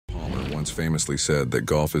once famously said that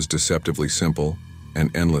golf is deceptively simple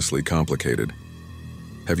and endlessly complicated.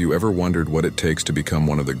 Have you ever wondered what it takes to become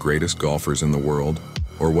one of the greatest golfers in the world,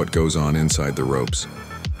 or what goes on inside the ropes?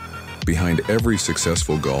 Behind every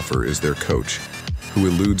successful golfer is their coach, who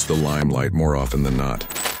eludes the limelight more often than not.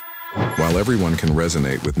 While everyone can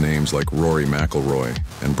resonate with names like Rory McIlroy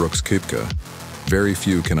and Brooks Koepka, very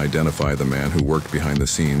few can identify the man who worked behind the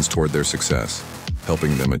scenes toward their success,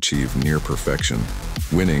 helping them achieve near perfection.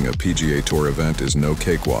 Winning a PGA Tour event is no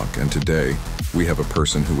cakewalk, and today, we have a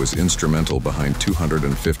person who was instrumental behind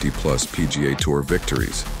 250-plus PGA Tour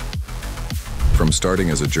victories. From starting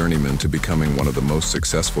as a journeyman to becoming one of the most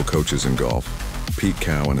successful coaches in golf, Pete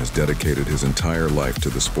Cowen has dedicated his entire life to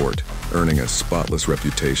the sport, earning a spotless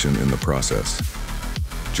reputation in the process.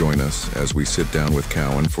 Join us as we sit down with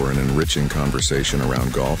Cowen for an enriching conversation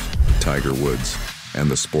around golf, Tiger Woods,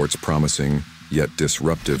 and the sport's promising yet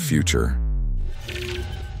disruptive future.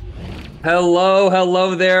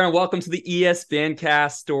 Hello there, and welcome to the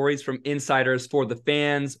FanCast, stories from insiders for the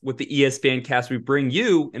fans. With the FanCast, we bring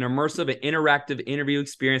you an immersive and interactive interview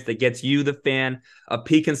experience that gets you, the fan, a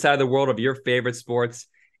peek inside the world of your favorite sports.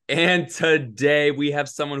 And today we have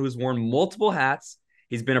someone who's worn multiple hats.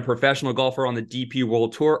 He's been a professional golfer on the DP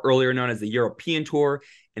World Tour, earlier known as the European Tour,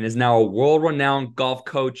 and is now a world-renowned golf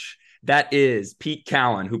coach. That is Pete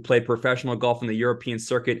Cowen, who played professional golf on the European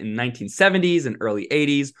circuit in the 1970s and early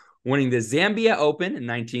 80s, winning the Zambia Open in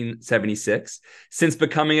 1976. Since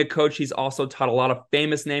becoming a coach, he's also taught a lot of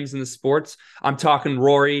famous names in the sports. I'm talking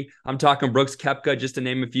Rory, I'm talking Brooks Koepka, just to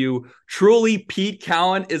name a few. Truly, Pete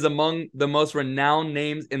Cowen is among the most renowned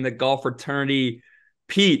names in the golf fraternity.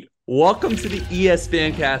 Pete, welcome to the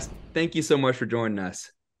FanCast. Thank you so much for joining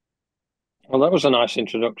us. Well, that was a nice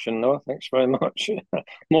introduction, Noah. Thanks very much.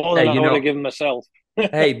 More than I would have given myself.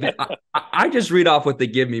 Hey, I just read off what they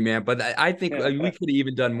give me, man. But I think we could have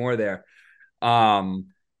even done more there.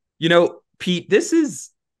 Pete, this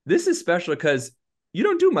is special because you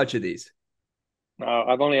don't do much of these. No,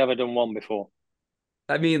 I've only ever done one before.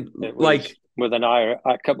 I mean, with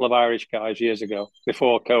a couple of Irish guys years ago,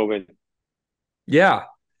 before COVID. Yeah,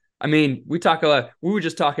 I mean, we talk a lot. We were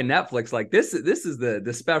just talking Netflix. Like this is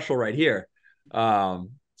the special right here. So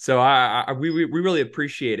we really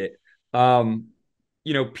appreciate it.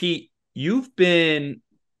 Pete, you've been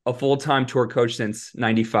a full-time tour coach since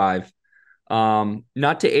 '95.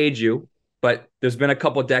 Not to age you, but there's been a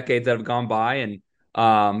couple of decades that have gone by, and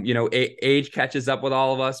age catches up with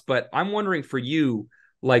all of us. But I'm wondering for you,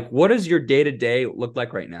 like, what does your day-to-day look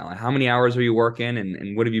like right now? Like, how many hours are you working,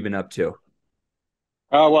 and what have you been up to?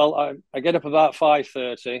 Well, I get up about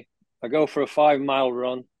 5:30. I go for a 5-mile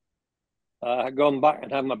run. I go back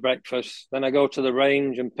and have my breakfast. Then I go to the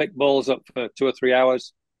range and pick balls up for 2 or 3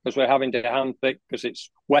 hours because we're having to hand pick because it's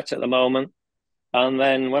wet at the moment. And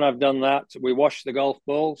then when I've done that, we wash the golf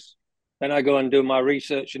balls. Then I go and do my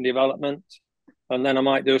research and development. And then I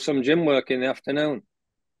might do some gym work in the afternoon.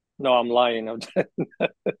 No, I'm lying. No,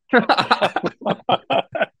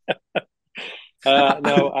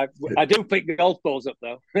 I do pick the golf balls up,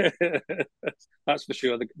 though. That's for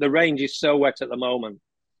sure. The range is so wet at the moment,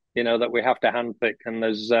 that we have to hand pick, and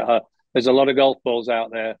there's a lot of golf balls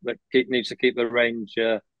out there that needs to keep the range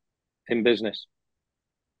in business.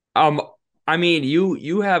 I mean,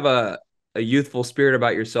 you have a youthful spirit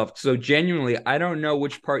about yourself. So genuinely, I don't know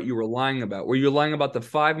which part you were lying about. Were you lying about the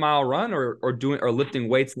 5-mile run or lifting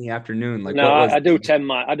weights in the afternoon? Like, no, I do 10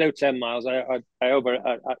 miles. I do 10 miles. I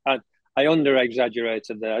under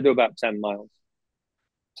exaggerated there. I do about 10 miles.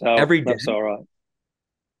 So every day? That's all right.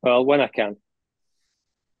 Well, when I can.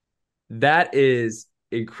 That is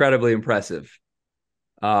incredibly impressive.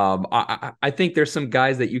 I think there's some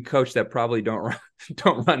guys that you coach that probably don't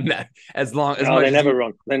run that as long as much. They never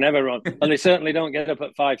run. They never run, and they certainly don't get up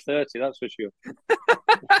at 5:30. That's for sure.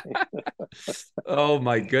 Oh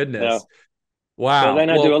my goodness! Yeah. Wow. So then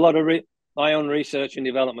I do a lot of my own research and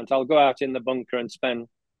development. I'll go out in the bunker and spend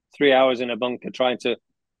 3 hours in a bunker trying to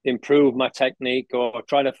improve my technique or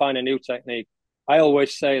try to find a new technique. I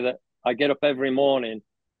always say that I get up every morning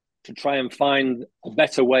to try and find a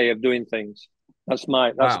better way of doing things. That's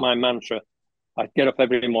my mantra. I get up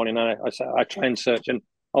every morning and I try and search, and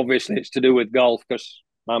obviously it's to do with golf because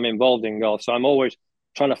I'm involved in golf. So I'm always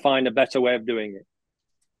trying to find a better way of doing it.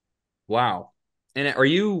 Wow. And are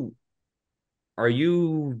you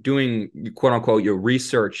doing, quote unquote, your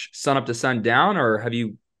research sun up to sundown, or have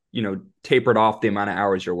you tapered off the amount of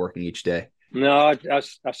hours you're working each day? No, I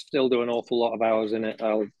still do an awful lot of hours in it.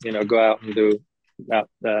 I'll go out and do that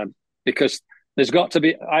because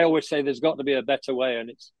I always say there's got to be a better way,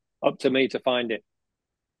 and it's up to me to find it.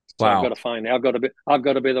 So wow. I've got to find it. I've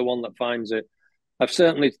got to be the one that finds it. I've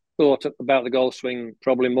certainly thought about the golf swing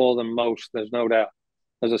probably more than most. There's no doubt.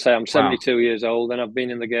 As I say, I'm Wow. 72 years old, and I've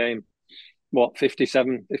been in the game,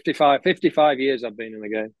 55 years I've been in the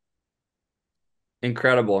game.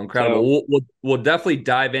 Incredible. So, We'll definitely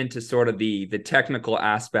dive into sort of the technical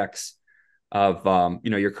aspects of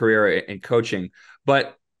your career in coaching.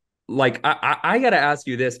 But like I got to ask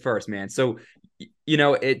you this first, man. So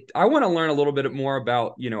I want to learn a little bit more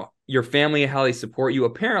about your family and how they support you.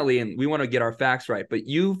 Apparently, and we want to get our facts right, but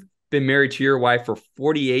you've been married to your wife for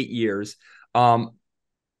 48 years.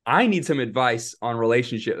 I need some advice on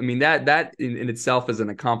relationship. I mean, that in itself is an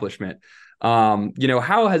accomplishment.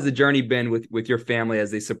 How has the journey been with your family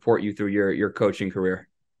as they support you through your coaching career?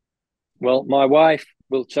 well, my wife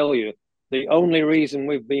will tell you the only reason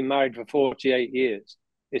we've been married for 48 years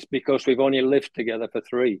is because we've only lived together for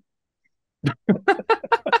 3.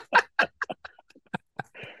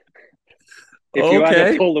 If you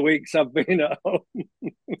add up all the weeks I've been at home.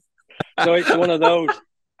 So it's one of those,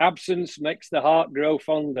 absence makes the heart grow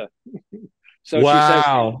fonder. So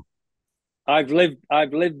wow. She says,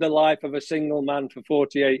 I've lived the life of a single man for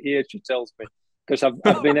 48 years, she tells me, because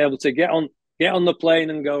I've been able to get on the plane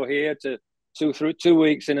and go here to 2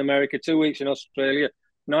 weeks in America, 2 weeks in Australia,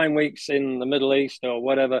 9 weeks in the Middle East or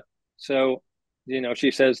whatever. So,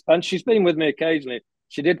 she says, and she's been with me occasionally.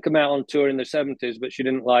 She did come out on tour in the 70s, but she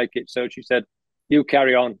didn't like it. So she said, you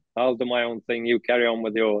carry on. I'll do my own thing. You carry on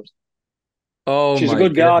with yours. Oh, She's a my good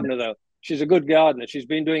goodness. gardener, though. She's a good gardener. She's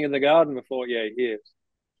been doing in the garden for 48 years.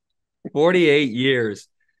 48 years,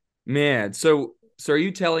 man. So are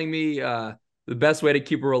you telling me the best way to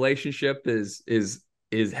keep a relationship is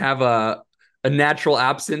have a natural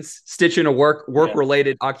absence, stitch in a work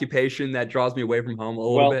related occupation that draws me away from home a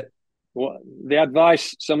little bit? Well, the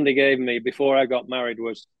advice somebody gave me before I got married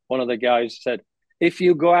was, one of the guys said, if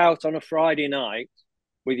you go out on a Friday night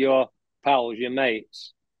with your pals, your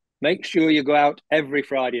mates, make sure you go out every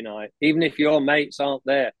Friday night, even if your mates aren't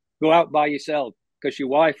there. Go out by yourself, because your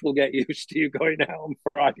wife will get used to you going out on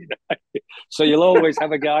Friday night. So you'll always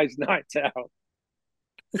have a guy's night out.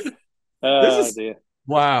 Dear.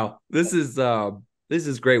 Wow. This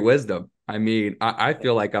is great wisdom. I mean, I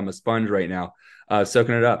feel like I'm a sponge right now,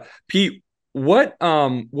 soaking it up. Pete, what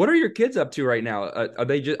are your kids up to right now? Are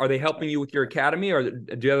they helping you with your academy, or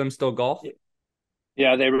do you have them still golf?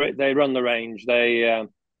 Yeah, they run the range.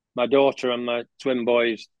 My daughter and my twin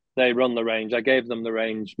boys, they run the range. I gave them the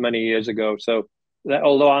range many years ago. So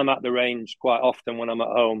although I'm at the range quite often when I'm at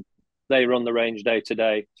home, they run the range day to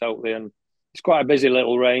day totally. And it's quite a busy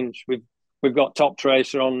little range. We've got Top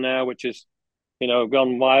Tracer on now, which is,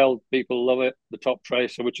 gone wild. People love it. The Top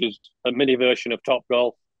Tracer, which is a mini version of Top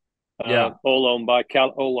Golf. All owned by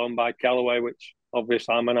Callaway, which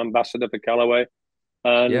obviously I'm an ambassador for Callaway.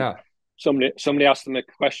 And somebody asked them a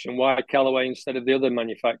question, why Callaway instead of the other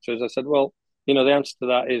manufacturers? I said, well, the answer to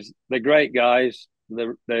that is they're great guys.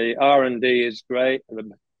 The R&D is great.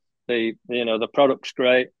 The product's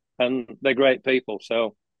great, and they're great people.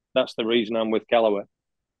 So that's the reason I'm with Callaway.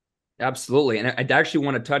 Absolutely. And I actually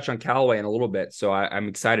want to touch on Callaway in a little bit. So I'm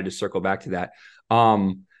excited to circle back to that.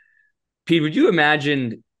 Pete, would you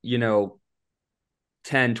imagine,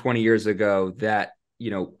 10, 20 years ago that,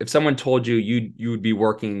 if someone told you you would be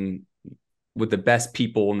working with the best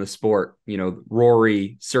people in the sport,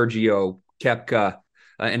 Rory, Sergio, Koepka,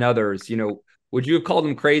 and others, would you have called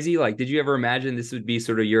them crazy? Like, did you ever imagine this would be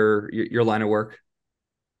sort of your line of work?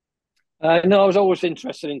 No, I was always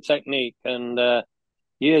interested in technique. And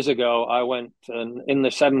years ago, I went, in the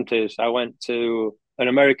 70s, I went to an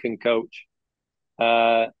American coach.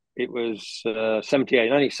 It was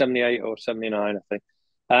 1978 or 79, I think.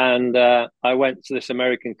 And I went to this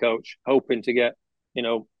American coach hoping to get,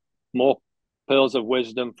 more pearls of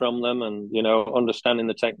wisdom from them and, understanding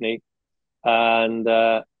the technique. And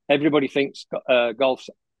everybody thinks golf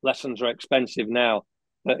lessons are expensive now.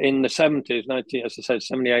 But in the 70s, as I said,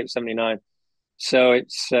 78, 79. So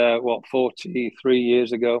it's 43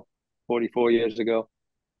 years ago, 44 years ago.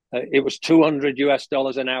 It was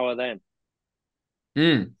 $200 an hour then.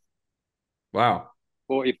 Wow.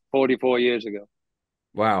 44 years ago.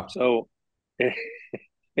 Wow. So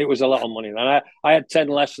it was a lot of money. And I had 10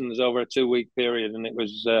 lessons over a 2-week period, and it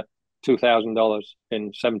was $2,000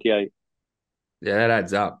 in 78. Yeah, that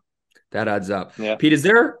adds up. Yeah. Pete, is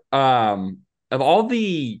there, of all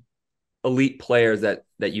the elite players that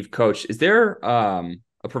you've coached, is there a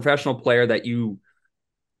professional player that you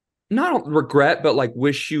not regret, but like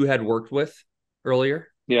wish you had worked with earlier?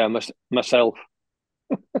 Yeah, myself.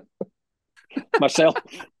 Myself.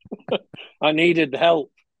 I needed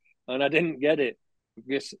help and I didn't get it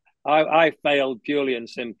because I failed purely and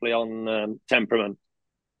simply on temperament.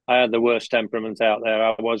 I had the worst temperament out there.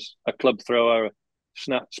 I was a club thrower,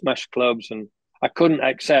 smash clubs, and I couldn't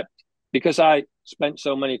accept, because I spent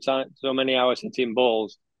so many hours hitting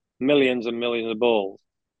balls, millions and millions of balls.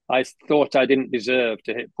 I thought I didn't deserve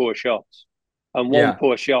to hit poor shots, and Yeah. one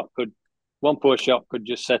poor shot could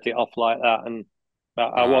just set it off like that. And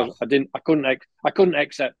Uh, I couldn't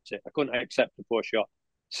accept it. I couldn't accept the poor shot.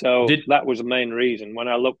 So did that was the main reason. When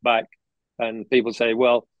I look back, and people say,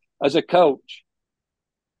 well, as a coach,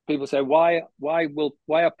 people say, why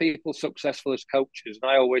are people successful as coaches? And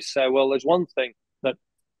I always say, well, there's one thing, that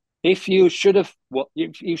if you should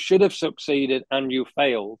have succeeded and you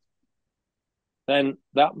failed, then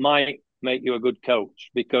that might make you a good coach,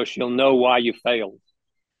 because you'll know why you failed.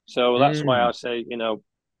 So that's why I mm, say,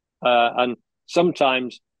 and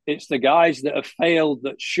sometimes it's the guys that have failed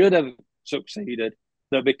that should have succeeded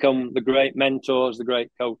that become the great mentors, the great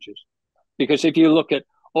coaches. Because if you look at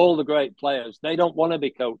all the great players, they don't want to be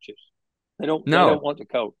coaches. They don't no, want to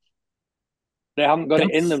coach. They haven't got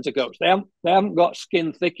it in that's them to coach. They haven't got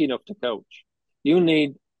skin thick enough to coach. You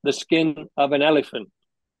need the skin of an elephant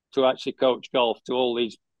to actually coach golf to all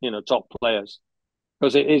these, top players,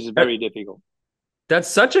 because it is very difficult. That's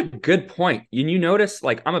such a good point. And you notice,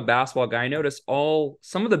 like, I'm a basketball guy. I notice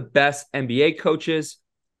some of the best NBA coaches,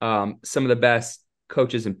 some of the best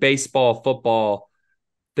coaches in baseball, football,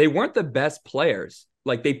 they weren't the best players.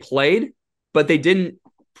 Like, they played, but they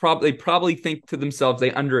probably think to themselves they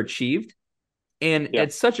underachieved. And Yeah.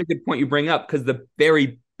 it's such a good point you bring up, because the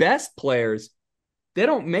very best players, they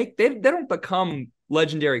don't become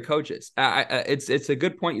legendary coaches. It's a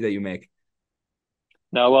good point that you make.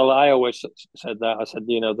 No, well, I always said that. I said,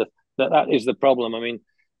 that is the problem. I mean,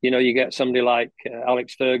 you get somebody like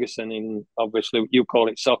Alex Ferguson, in obviously you call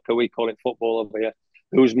it soccer, we call it football over here,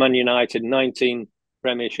 who's Man United, 19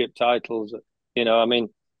 Premiership titles. I mean,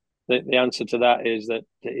 the answer to that is that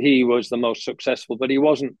he was the most successful, but he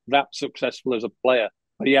wasn't that successful as a player.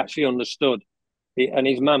 But he actually understood, and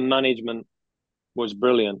his man management was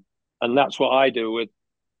brilliant. And that's what I do with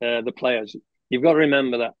the players. You've got to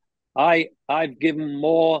remember that I've given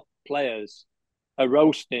more players a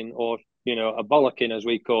roasting, or a bollocking, as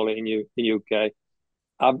we call it in UK.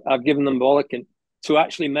 I've given them bollocking to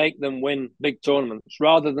actually make them win big tournaments,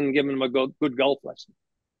 rather than giving them a good golf lesson.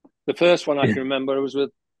 The first one I can remember was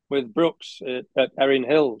with Brooks at Erin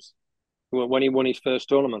Hills, when he won his first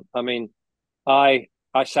tournament. I mean, I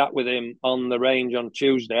I sat with him on the range on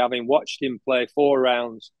Tuesday, having watched him play 4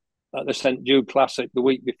 rounds at the St Jude Classic the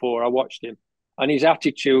week before. I watched him, and his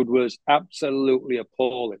attitude was absolutely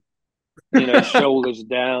appalling. His shoulders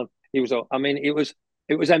down. He was. I mean, it was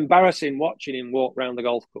embarrassing watching him walk around the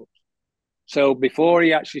golf course. So before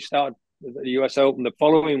he actually started the US Open the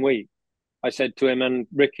following week, I said to him and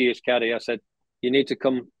Ricky, his caddy, I said, "You need to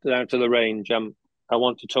come down to the range. I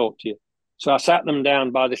want to talk to you." So I sat them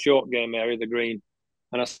down by the short game area, the green,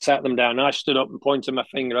 and I sat them down. And I stood up and pointed my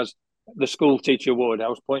finger, as the school teacher would. I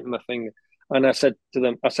was pointing my finger, and I said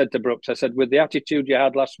to Brooks, I said, "With the attitude you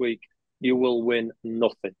had last week, you will win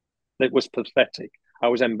nothing." It was pathetic. I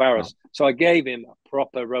was Wow. embarrassed. So I gave him a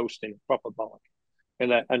proper roasting, a proper bollock.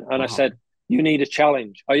 And I Wow. said, "You need a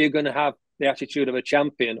challenge. Are you going to have the attitude of a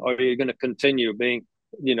champion, or are you going to continue being,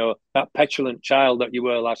 that petulant child that you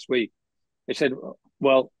were last week?" He said,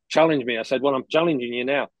 "Well, challenge me." I said, "Well, I'm challenging you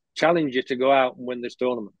now. Challenge you to go out and win this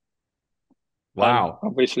tournament." And Wow.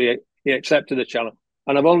 obviously, he accepted the challenge.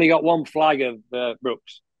 And I've only got one flag of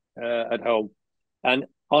Brooks at home, and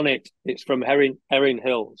on it, it's from Erin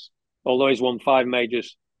Hills. Although he's won 5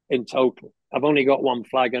 majors in total, I've only got one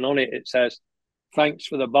flag, and on it says, "Thanks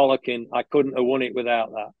for the bollocking. I couldn't have won it without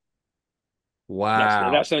that." That's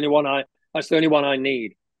Wow. the only one I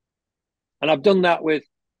need. And I've done that with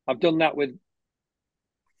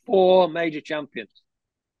 4 major champions.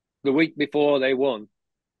 The week before they won,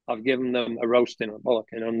 I've given them a roasting, a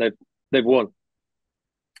bollocking, and they've won.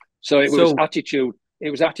 So it was So, attitude. It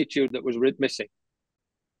was attitude that was missing.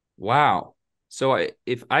 wow. So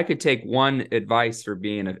if I could take one advice for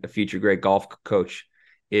being a future great golf coach,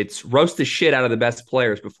 it's roast the shit out of the best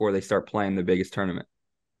players before they start playing the biggest tournament.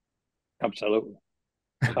 Absolutely,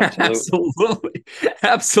 absolutely, Absolutely.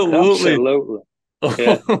 Absolutely. absolutely.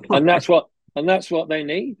 Yeah, Oh and my. that's what they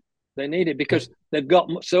need. They need it because they've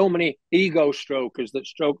got so many ego strokers that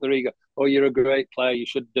stroke their ego. "Oh, you're a great player. You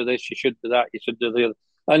should do this. You should do that. You should do the other."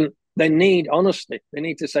 And they need honesty. They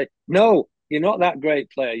need to say, "No, you're not that great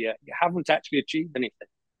player yet. You haven't actually achieved anything.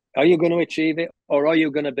 Are you going to achieve it, or are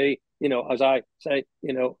you going to be, as I say,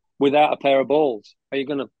 without a pair of balls? Are you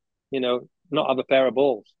going to, not have a pair of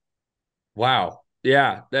balls?" Wow.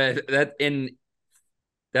 Yeah. That's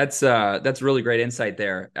really great insight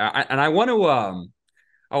there. And I want to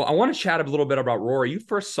I want to chat a little bit about Rory. You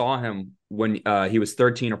first saw him when he was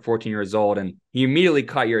 13 or 14 years old, and he immediately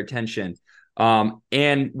caught your attention.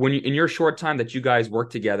 And when in your short time that you guys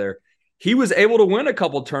worked together, he was able to win a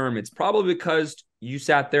couple tournaments, probably because you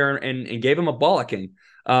sat there and gave him a bollocking.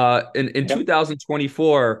 In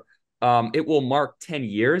 2024, it will mark 10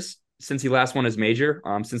 years since he last won his major,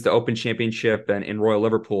 since the Open Championship and in Royal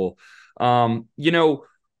Liverpool.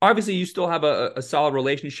 Obviously you still have a solid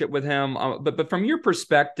relationship with him, but from your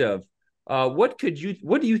perspective, what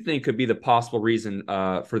do you think could be the possible reason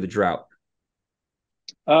for the drought?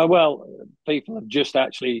 Well, people have just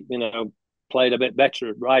actually, played a bit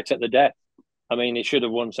better right at the death. I mean, he should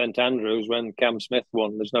have won St Andrews when Cam Smith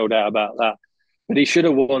won. There's no doubt about that. But he should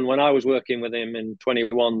have won when I was working with him in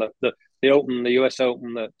 21. The US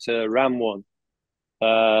Open that Ram won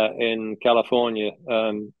in California.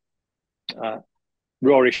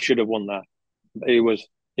 Rory should have won that. He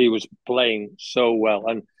was playing so well,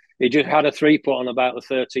 and he just had a 3-putt on about the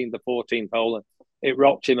 13th or 14th hole, and it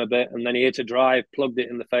rocked him a bit, and then he hit a drive, plugged it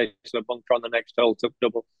in the face of a bunker on the next hole, took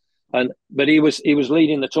double. But he was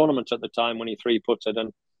leading the tournament at the time when he 3-putted,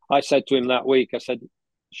 and I said to him that week, I said,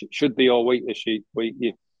 should be your week this week.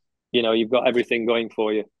 You've got everything going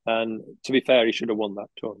for you. And to be fair, he should have won that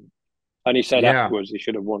tournament. And he said afterwards he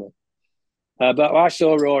should have won it. But I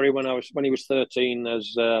saw Rory when he was 13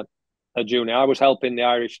 as a junior. I was helping the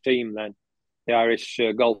Irish team then, the Irish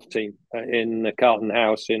golf team in Carlton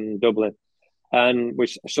House in Dublin. And we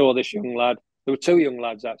saw this young lad. There were two young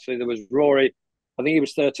lads, actually. There was Rory, I think he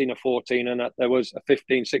was 13 or 14, and there was a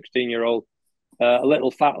 15, 16-year-old, a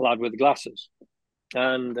little fat lad with glasses.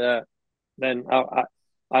 And then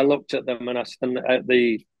I looked at them, and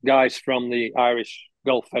the guys from the Irish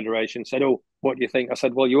Golf Federation said, "Oh, what do you think?" I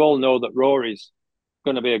said, "Well, you all know that Rory's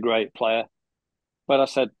going to be a great player." But I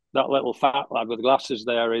said, that little fat lad with glasses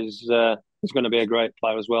there is going to be a great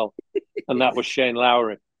player as well. And that was Shane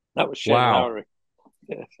Lowry. Lowry.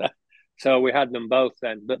 So we had them both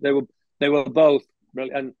then. But they were both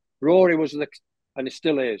brilliant. And Rory was and he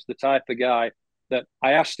still is, the type of guy that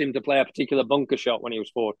I asked him to play a particular bunker shot when he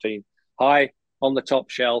was 14. High on the top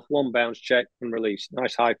shelf, one bounce, check and release.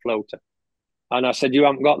 Nice high floater. And I said, "You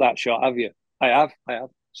haven't got that shot, have you?" I have.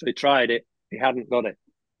 So he tried it. He hadn't got it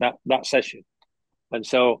that session. And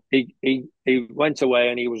so he went away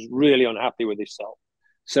and he was really unhappy with himself.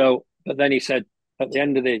 So, but then he said at the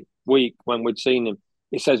end of the week when we'd seen him,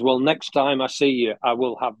 he says, "Well, next time I see you, I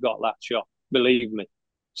will have got that shot. Believe me."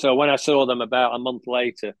 So when I saw them about a month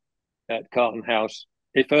later at Carlton House,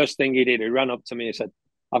 the first thing he did, he ran up to me and said,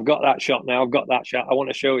 "I've got that shot now. I've got that shot. I want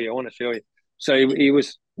to show you. So he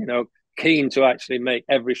was, keen to actually make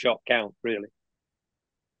every shot count, really.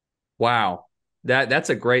 Wow. That's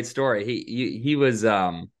a great story. He was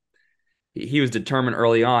determined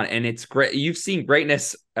early on, and it's great. You've seen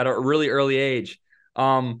greatness at a really early age.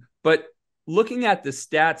 But looking at the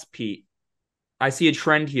stats, Pete, I see a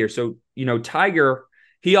trend here. So, Tiger,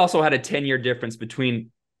 he also had a 10-year difference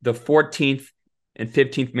between the 14th and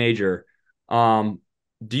 15th major.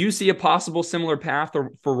 Do you see a possible similar path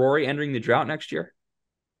for Rory entering the drought next year?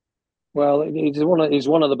 Well, he's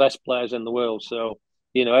one of the best players in the world. So,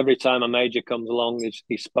 every time a major comes along,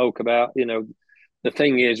 he spoke about, the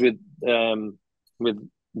thing is with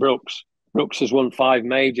Brooks has won 5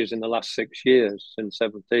 majors in the last 6 years since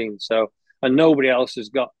 17. So, and nobody else has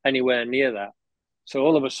got anywhere near that. So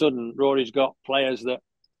all of a sudden, Rory's got players that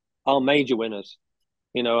are major winners,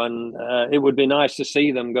 and it would be nice to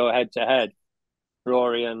see them go head to head,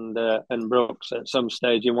 Rory and Brooks at some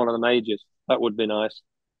stage in one of the majors. That would be nice.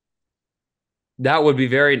 That would be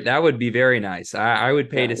very nice. I would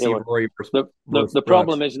pay to see Rory versus the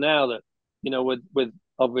problem is now that, with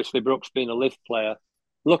obviously Brooks being a lift player,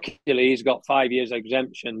 luckily he's got 5 years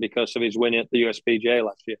exemption because of his win at the USPGA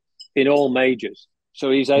last year in all majors. So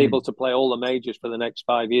he's able to play all the majors for the next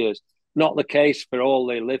 5 years. Not the case for all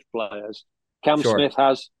the lift players. Cam Smith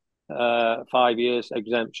has 5 years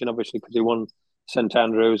exemption, obviously, because he won St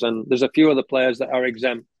Andrews. And there's a few other players that are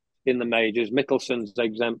exempt in the majors. Mickelson's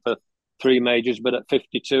exempt for 3 majors, but at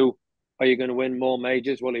 52, are you going to win more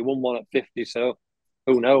majors? Well, he won one at 50, so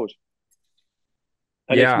who knows?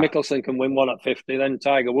 And if Mickelson can win one at 50, then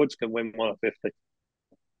Tiger Woods can win one at 50.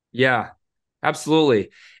 Yeah, absolutely.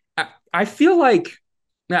 I feel like,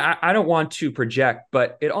 I don't want to project,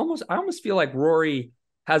 but I almost feel like Rory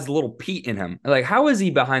has a little Pete in him. Like, how is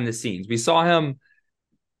he behind the scenes? We saw him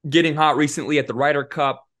getting hot recently at the Ryder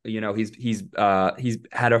Cup. He's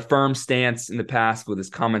had a firm stance in the past with his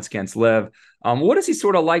comments against Liv. What is he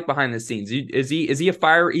sort of like behind the scenes? Is he a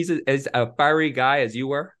fiery guy as you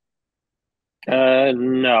were?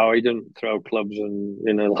 No, he didn't throw clubs and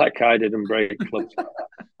like I did and break clubs like that.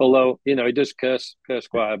 Although he does curse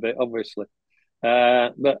quite a bit, obviously.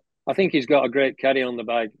 But I think he's got a great caddy on the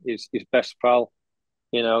bag. His best pal,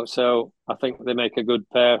 So I think they make a good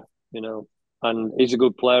pair, and he's a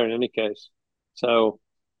good player in any case. So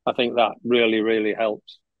I think that really, really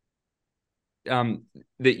helps. Um,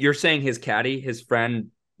 that you're saying his caddy, his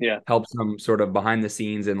friend, Yeah, helps him sort of behind the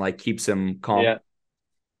scenes and like keeps him calm. yeah,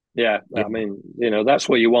 yeah. Yeah, I mean, that's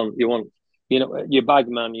what you want. You want, your bag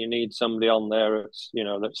man. You need somebody on there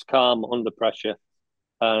that's calm under pressure,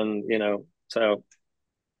 and so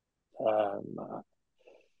um,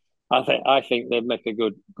 I think they'd make a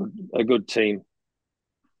good team.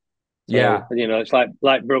 yeah, So it's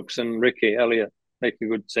like Brooks and Ricky Elliott make a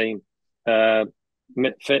good team. Uh,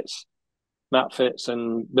 Fitz, Matt Fitz,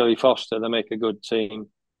 and Billy Foster they make a good team.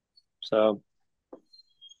 So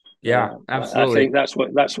yeah, I think absolutely. that's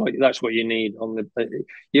what you need on the.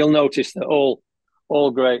 You'll notice that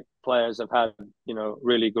all great players have had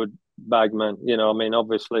really good bagmen. I mean,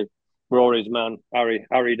 obviously Rory's man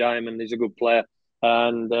Harry Diamond is a good player,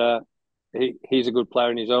 and he's a good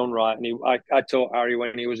player in his own right. And I taught Harry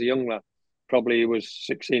when he was a young lad, probably he was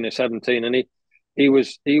 16 or 17, and he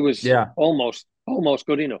was Yeah, almost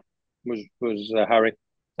good enough. Was Harry,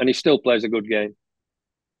 and he still plays a good game.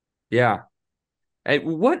 yeah. And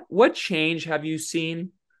what change have you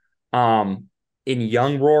seen um in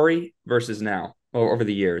young Rory versus now or over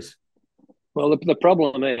the years? Well, the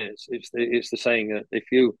problem is it's the saying that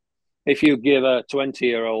if you give a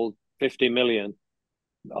 20-year-old 50 million,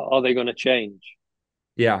 are they going to change?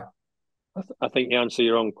 Yeah, I think you answer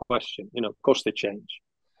your own question. Of course they change,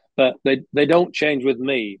 but they don't change with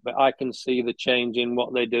me. But I can see the change in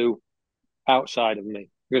what they do outside of me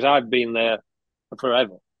because I've been there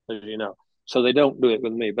forever, as you know. So they don't do it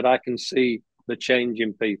with me, but I can see the change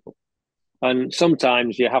in people. And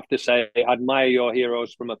sometimes you have to say, admire your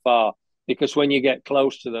heroes from afar, because when you get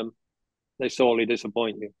close to them, they sorely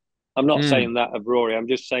disappoint you. I'm not mm. saying that of Rory. I'm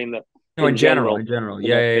just saying that No, in in general, general,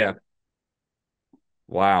 yeah, yeah, yeah, yeah.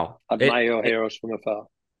 Wow. admire your heroes from afar.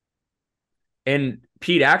 And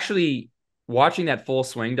Pete, actually watching that Full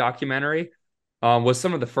Swing documentary was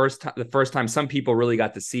some of the first time some people really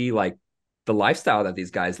got to see like the lifestyle that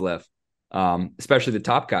these guys live, especially the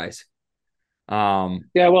top guys. Um,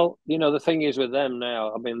 Yeah, well, the thing is with them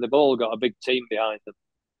now, I mean, they've all got a big team behind them.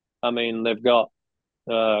 I mean, they've got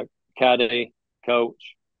uh, caddy,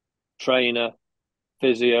 coach, trainer,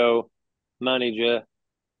 physio, manager,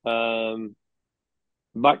 um,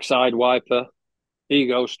 backside wiper,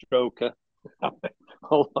 ego stroker. yeah,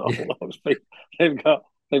 All those people.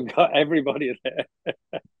 They've got everybody there.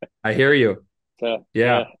 I hear you. So,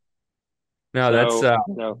 Yeah, yeah. no, that's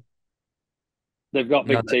So they've got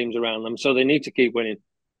no, big teams around them, so they need to keep winning.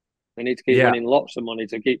 They need to keep yeah, winning lots of money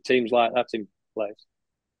to keep teams like that in place.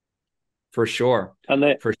 for sure, And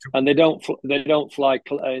they for sure. and they don't fly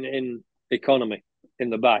in economy in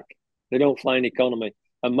the back. They don't fly in economy,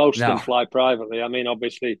 and most of them No, fly privately. I mean,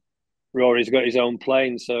 obviously, Rory's got his own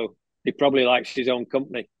plane, so he probably likes his own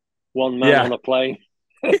company. One man yeah. on a plane.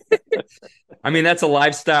 I mean, that's a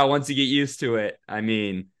lifestyle once you get used to it. I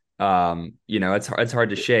mean, it's hard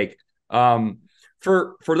to shake. Um,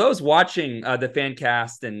 for those watching the fan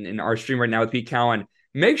cast and our stream right now with Pete Cowen,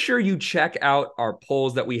 make sure you check out our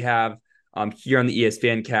polls that we have here on the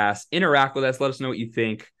ESPN cast. Interact with us, let us know what you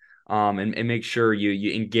think, and make sure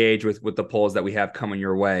you engage with the polls that we have coming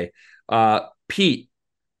your way. Pete,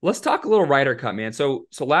 let's talk a little Ryder Cup, man. So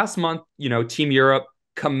last month, Team Europe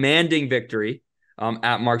commanding victory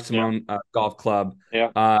at Mark Yeah, Simone Golf Club.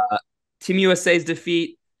 yeah. Uh, Team USA's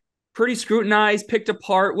defeat, pretty scrutinized, picked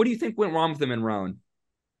apart. What do you think went wrong with them in Roan?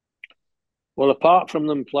 Well, apart from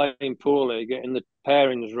them playing poorly, getting the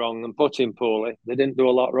pairings wrong, and putting poorly, they didn't do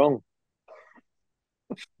a lot wrong.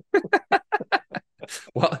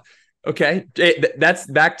 Well, okay, that's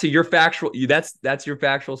back to your factual. That's your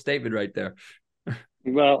factual statement right there.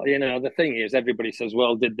 Well, the thing is, everybody says,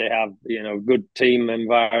 well, did they have, good team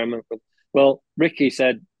environment? Well, Ricky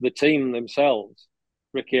said the team themselves,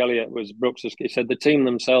 Ricky Elliott was Brooks, he said the team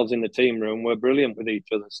themselves in the team room were brilliant with each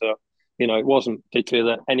other. So, it wasn't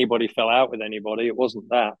particularly that anybody fell out with anybody. It wasn't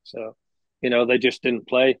that. So, they just didn't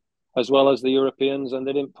play as well as the Europeans and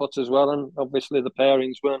they didn't put as well. And obviously the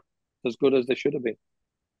pairings weren't as good as they should have been.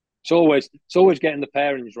 It's always getting the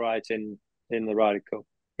pairings right in the Ryder Cup,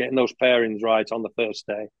 getting those pairings right on the first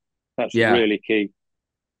day. That's Yeah, really key.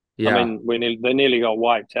 I yeah, mean, they nearly got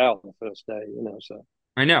wiped out the first day, So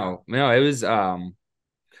I know. No, it was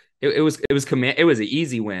it was an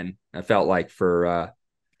easy win. I felt like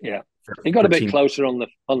yeah, it got for a bit Team. closer on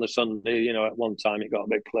the Sunday. At one time it got a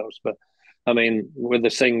bit close, but I mean, with the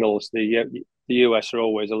singles, the US are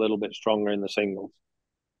always a little bit stronger in the singles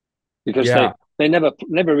because Yeah. they never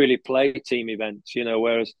really play team events,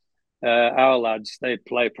 whereas our lads, they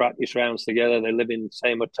play practice rounds together. They live in the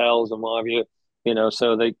same hotels and what have you,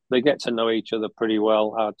 so they get to know each other pretty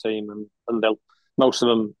well, our team, and they'll most of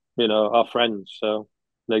them, are friends, so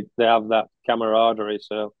they have that camaraderie.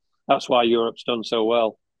 So that's why Europe's done so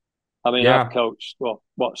well. I mean, I've Yeah. coached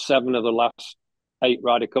what 7 of the last 8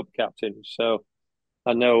 Ryder Cup captains, so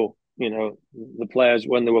I know, the players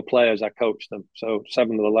when they were players, I coached them. So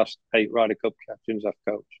 7 of the last 8 Ryder Cup captains I've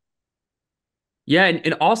coached. Yeah.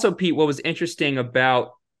 And also, Pete, what was interesting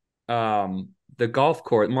about the golf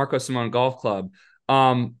court, Marco Simone Golf Club,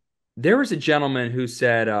 um, there was a gentleman who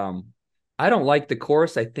said, I don't like the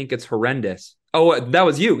course. I think it's horrendous. Oh, that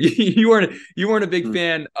was you. You weren't a big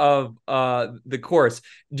fan of the course.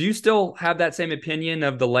 Do you still have that same opinion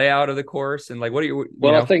of the layout of the course? And like, what do you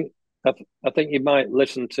Well, know? I think you might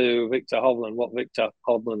listen to Victor Hovland. What Victor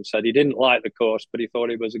Hovland said, he didn't like the course, but he thought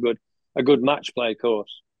it was a good match play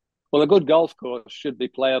course. Well, a good golf course should be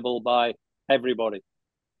playable by everybody,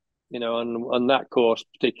 and that course,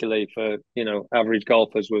 particularly for average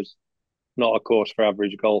golfers, was not a course for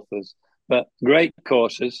average golfers. But great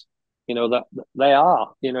courses, that they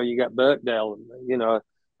are. You get Birkdale.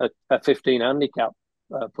 A 15 handicap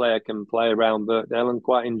player can play around Birkdale and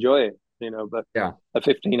quite enjoy it. But Yeah, a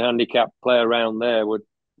 15 handicap player around there would,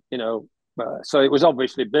 so it was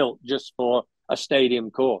obviously built just for a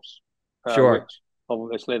stadium course, sure. which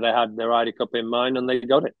obviously they had the Ryder Cup in mind and they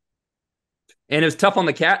got it. And it was tough on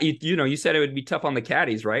the cat. You said it would be tough on the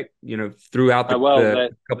caddies, right? Throughout Well,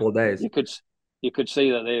 the couple of days. you could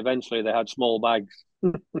see that they had small bags.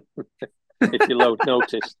 If you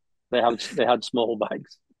noticed, they had small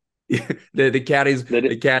bags. The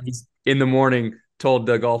caddies in the morning told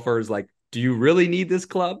the golfers, like, do you really need this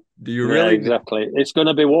club? Do you Yeah, really? exactly. It's going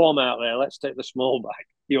to be warm out there. Let's take the small bag.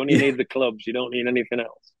 You only Yeah. need the clubs. You don't need anything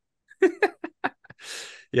else.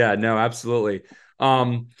 Yeah, no, absolutely.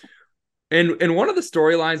 Um, and one of the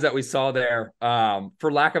storylines that we saw there,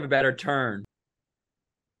 for lack of a better term,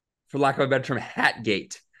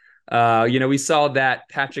 Hatgate. We saw that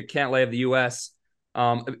Patrick Cantlay of the U.S.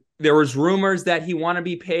 There was rumors that he wanted to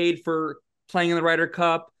be paid for playing in the Ryder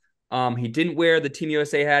Cup. He didn't wear the Team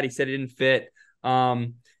USA hat. He said it didn't fit.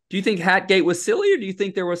 Do you think Hatgate was silly, or do you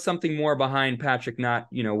think there was something more behind Patrick not,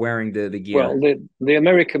 wearing the Well, gear? the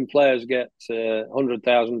American players get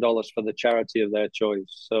 $100,000 for the charity of their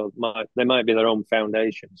choice, so they might be their own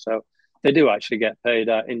foundation. So they do actually get paid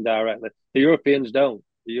indirectly. The Europeans don't.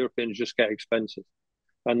 The Europeans just get expenses,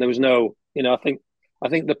 and there was no. I think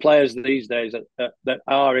the players these days that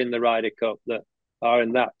are in the Ryder Cup, that are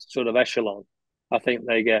in that sort of echelon, I think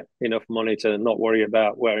they get enough money to not worry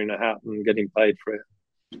about wearing a hat and getting paid for it.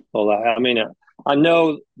 All that. I mean, I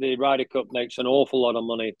know the Ryder Cup makes an awful lot of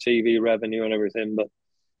money, TV revenue and everything, but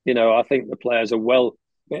I think the players are well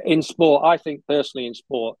in sport. I think personally in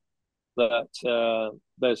sport that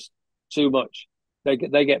there's too much. They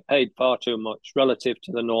get paid far too much relative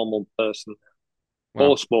to the normal person. All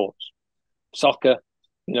Wow. sports, soccer.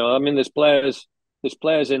 I mean, there's players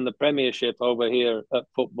in the Premiership over here at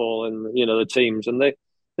football, and the teams, and they're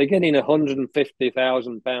getting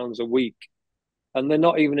 £150,000 a week, and they're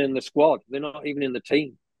not even in the squad. They're not even in the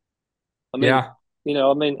team. I mean, Yeah.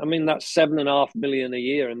 that's 7.5 million a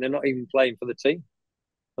year, and they're not even playing for the team.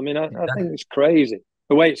 I mean, I Yeah. think it's crazy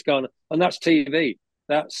the way it's gone, and that's TV.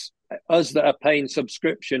 That's us that are paying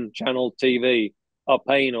subscription channel TV are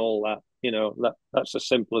paying all that. That's as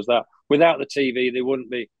simple as that. Without the TV, they wouldn't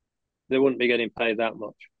be getting paid that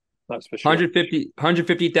much. That's for sure.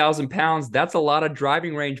 150,000 pounds. That's a lot of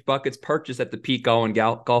driving range buckets purchased at the Pete Gowen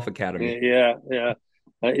Golf Academy. Yeah, yeah.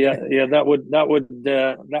 Yeah.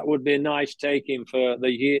 That would be a nice taking for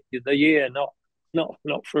the year,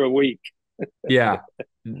 not for a week. Yeah,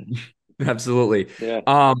 absolutely.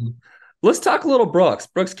 Yeah. Let's talk a little Brooks.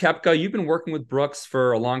 Brooks Koepka. You've been working with Brooks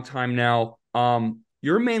for a long time now.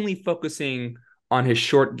 You're mainly focusing on his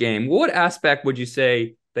short game. What aspect would you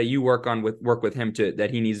say that you work with him that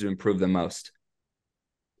he needs to improve the most?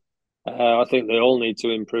 I think they all need to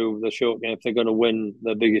improve the short game if they're going to win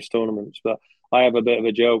the biggest tournaments. But I have a bit of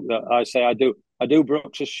a joke that I say I do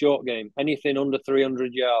Brooks' short game, anything under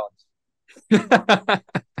 300 yards.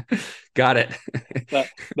 Got it.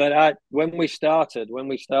 But when we started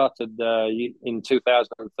in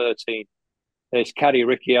 2013, his caddy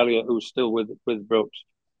Ricky Elliott, who's still with Brooks,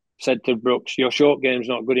 said to Brooks, "Your short game's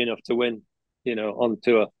not good enough to win, on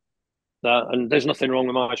tour. And there's nothing wrong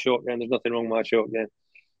with my short game. There's nothing wrong with my short game."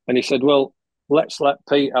 And he said, "Well, let's let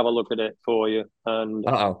Pete have a look at it for you." And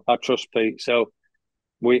Uh-oh. I trust Pete. So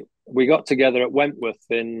we we got together at Wentworth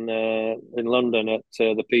in London at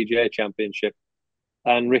the PGA Championship,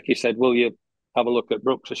 and Ricky said, "Will you have a look at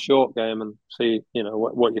Brooks' short game and see,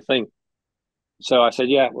 what you think?" So I said,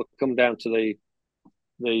 "Yeah, we'll come down to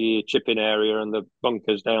the chipping area and the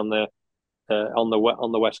bunkers down there on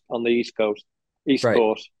the east Right.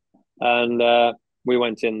 course," and we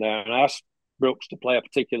went in there and I asked Brooks to play a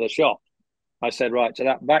particular shot. I said, "Right, to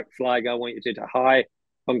that back flag, I want you to hit a high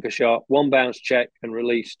bunker shot, one bounce check and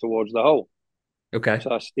release towards the hole." Okay.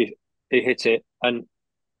 So he hit it, and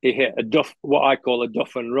he hit a duff, what I call a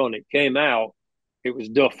duff and run. It came out, it was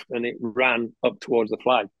duffed, and it ran up towards the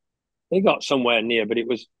flag. He got somewhere near, but it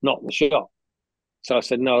was not the shot. So I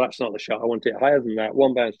said, "No, that's not the shot. I want it higher than that.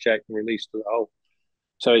 One bounce check and release to the hole."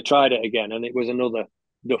 So he tried it again, and it was another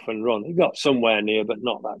duff and run. He got somewhere near, but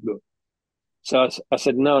not that good. So I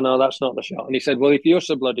said, "No, that's not the shot." And he said, "Well, if you're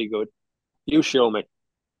so bloody good, you show me."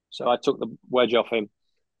 So I took the wedge off him,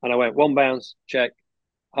 and I went one bounce check,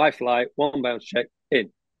 high fly, one bounce check,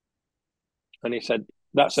 in. And he said,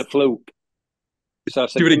 "That's a fluke." So I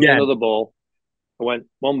said, Do it "Give me again. another ball." I went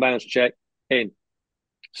one bounce check, in.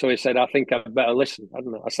 So he said, "I think I'd better listen." I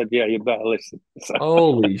don't know. I said, "Yeah, you better listen."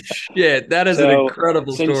 Holy shit. That is an So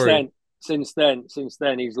incredible since story.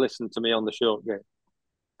 then, he's listened to me on the short game,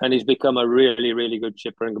 and he's become a really, really good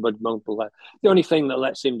chipper and a good multiple player. The only thing that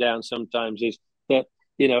lets him down sometimes is that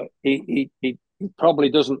he probably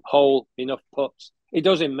doesn't hold enough putts. He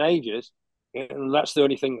does in majors, and that's the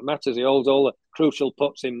only thing that matters. He holds all the crucial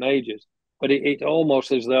putts in majors, but it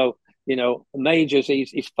almost as though majors.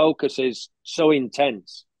 His focus is so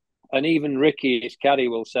intense, and even Ricky, his caddy,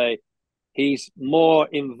 will say he's more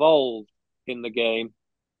involved in the game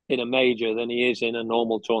in a major than he is in a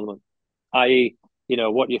normal tournament. I.e.,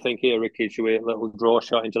 what do you think here, Ricky? Should we a little draw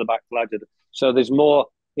shot into the back flag? So there's more,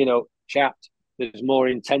 chat. There's more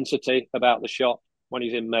intensity about the shot when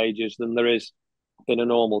he's in majors than there is in a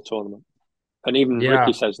normal tournament. And even Yeah.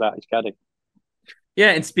 Ricky says that, he's caddy.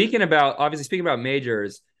 Yeah. And speaking about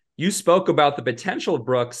majors, you spoke about the potential of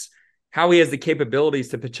Brooks, how he has the capabilities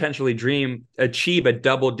to potentially achieve a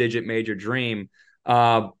double-digit major dream.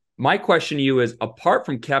 My question to you is, apart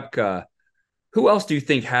from Koepka, who else do you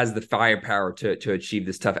think has the firepower to achieve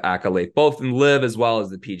this tough accolade, both in LIV as well as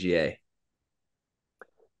the PGA?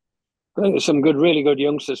 I think there's some really good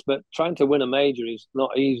youngsters, but trying to win a major is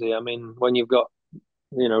not easy. I mean, when you've got,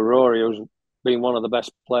 Rory, who's been one of the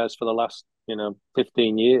best players for the last,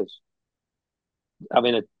 15 years,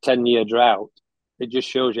 having a 10-year drought, it just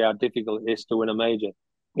shows you how difficult it is to win a major.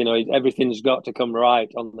 Everything's got to come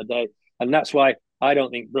right on the day. And that's why I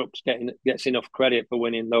don't think Brooks gets enough credit for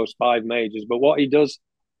winning those 5 majors. But what he does,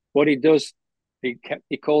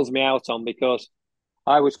 he calls me out on, because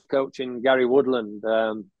I was coaching Gary Woodland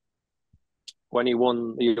when he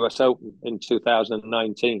won the US Open in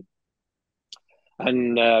 2019.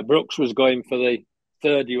 And Brooks was going for the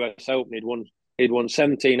 3rd US Open. He'd won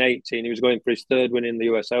 17, 18. He was going for his 3rd win in the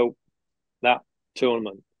US Open, that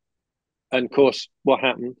tournament. And of course, what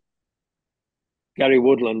happened? Gary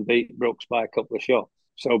Woodland beat Brooks by a couple of shots.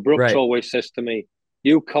 So Brooks Right. always says to me,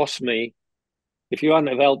 "You cost me. If you hadn't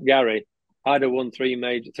have helped Gary, I'd have won 3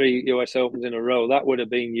 US Opens in a row. That would have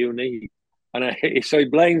been unique." And so he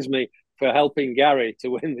blames me for helping Gary to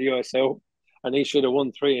win the US Open, and he should have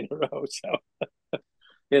won 3 in a row. So,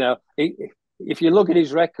 if you look at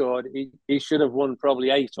his record, he should have won probably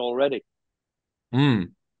 8 already.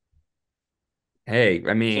 Mm. Hey,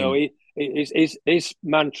 I So mean, his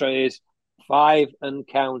mantra is 5 and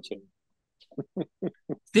counting.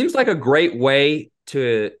 seems like a great way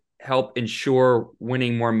to help ensure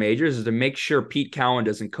winning more majors is to make sure Pete Cowen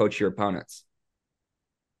doesn't coach your opponents.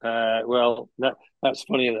 Well, that's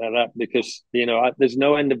funny that because there's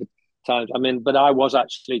no end of times. I mean, but I was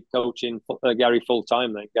actually coaching Gary full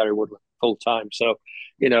time then, Gary Woodland full time. So,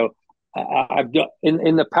 I've got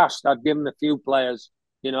in the past I've given a few players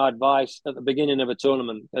advice at the beginning of a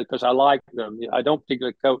tournament because I like them. I don't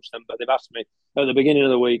particularly coach them, but they've asked me at the beginning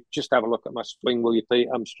of the week, "Just have a look at my swing, will you, Pete?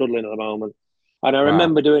 I'm struggling at the moment." And I Wow.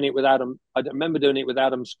 remember doing it with Adam. I remember doing it with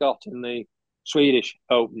Adam Scott in the Swedish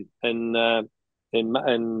Open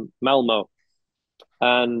in Malmo.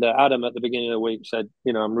 And Adam at the beginning of the week said,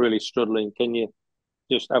 "I'm really struggling. Can you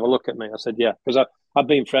just have a look at me?" I said, "Yeah," because I've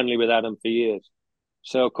been friendly with Adam for years.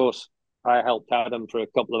 So of course I helped Adam for a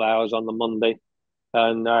couple of hours on the Monday,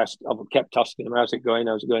 and I kept asking him, "How's it going?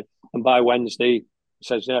 How's it going?" And by Wednesday, he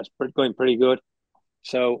says, "Yeah, it's going pretty good."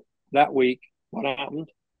 So that week, what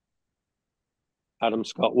happened? Adam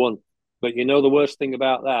Scott won. But the worst thing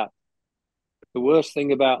about that? The worst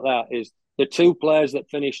thing about that is the 2 players that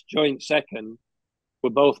finished joint second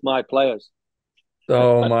were both my players.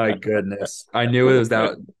 Oh my goodness. I knew it was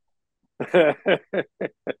that.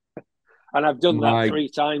 And I've done that My 3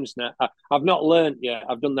 times now. I've not learned yet.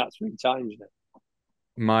 I've done that 3 times now.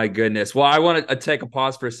 My goodness. Well, I want to take a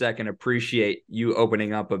pause for a second. Appreciate you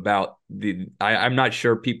opening up about I'm not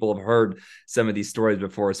sure people have heard some of these stories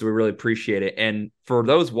before, so we really appreciate it. And for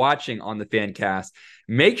those watching on the FanCast,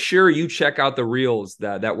 make sure you check out the reels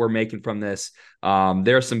that we're making from this.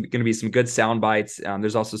 There's going to be some good sound bites.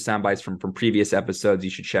 There's also sound bites from previous episodes you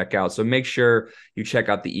should check out. So make sure you check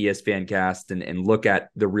out the ES FanCast and look at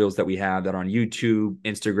the reels that we have that are on YouTube,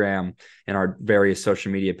 Instagram, and our various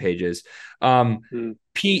social media pages.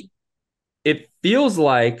 Pete, it feels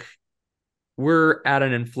like we're at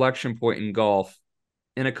an inflection point in golf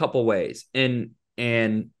in a couple ways, and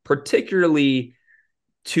particularly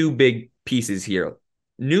two big pieces here.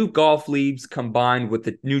 New golf leagues combined with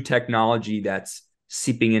the new technology that's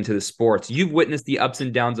seeping into the sports. You've witnessed the ups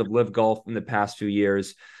and downs of live golf in the past few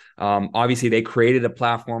years. Obviously, they created a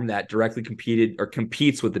platform that directly competed or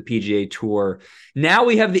competes with the PGA Tour. Now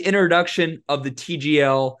we have the introduction of the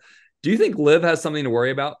TGL. Do you think Liv has something to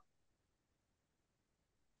worry about?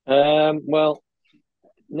 Well,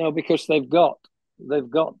 no, because they've got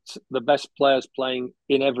the best players playing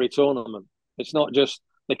in every tournament. It's not just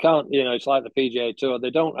they can't, it's like the PGA Tour. They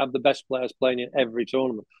don't have the best players playing in every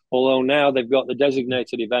tournament. Although now they've got the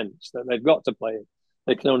designated events that they've got to play in.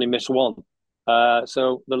 They can only miss one.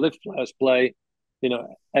 So the Liv players play,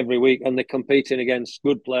 every week, and they're competing against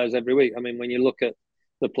good players every week. I mean, when you look at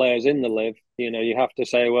the players in the Liv, you have to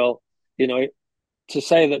say, well, to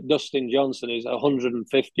say that Dustin Johnson is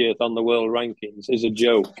 150th on the world rankings is a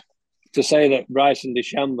joke. To say that Bryson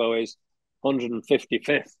DeChambeau is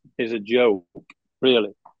 155th is a joke,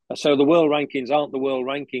 really. So the world rankings aren't the world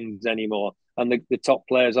rankings anymore, and the top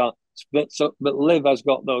players aren't. But Liv has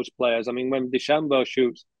got those players. I mean, when DeChambeau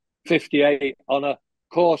shoots 58 on a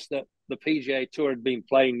course that the PGA Tour had been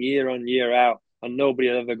playing year on year out, and nobody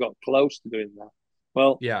had ever got close to doing that.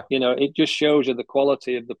 Well, yeah, it just shows you the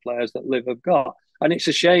quality of the players that Liv have got. And it's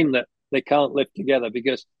a shame that they can't live together,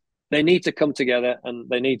 because they need to come together, and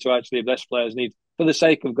they need to actually, the best players need, for the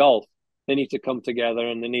sake of golf, they need to come together,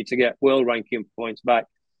 and they need to get world ranking points back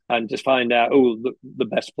and just find out who the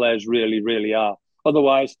best players really, really are.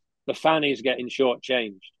 Otherwise, the fan is getting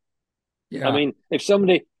shortchanged. yeah. I mean, if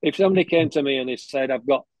somebody came to me and they said, I've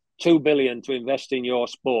got $2 billion to invest in your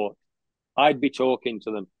sport, I'd be talking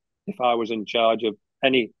to them if I was in charge of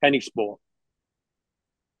any sport.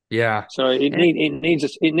 Yeah. So it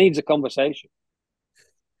needs a conversation.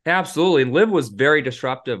 Absolutely. Liv was very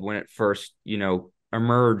disruptive when it first,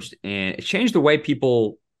 emerged, and it changed the way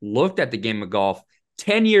people looked at the game of golf.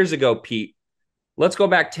 10 years ago, Pete, let's go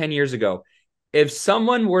back 10 years ago. If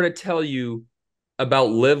someone were to tell you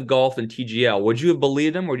about Liv Golf and TGL, would you have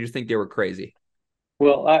believed them, or do you think they were crazy?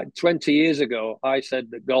 Well, 20 years ago, I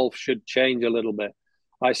said that golf should change a little bit.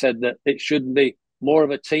 I said that it should be more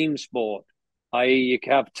of a team sport, i.e. you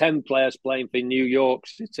can have 10 players playing for New York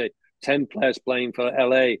City, 10 players playing for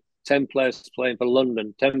LA, 10 players playing for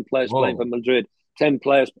London, 10 players playing for Madrid, 10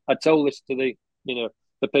 players. I told this to the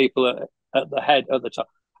people at the head at the top.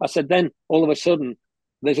 I said, then all of a sudden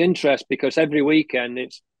there's interest, because every weekend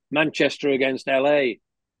it's Manchester against LA,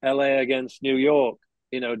 LA against New York,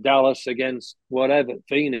 Dallas against whatever,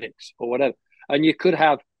 Phoenix or whatever. And you could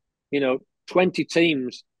have, 20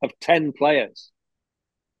 teams of 10 players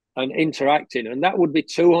and interacting, and that would be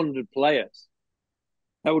 200 players.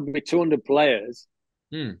 That would be 200 players.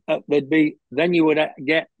 Then you would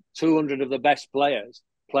get 200 of the best players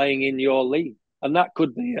playing in your league. And that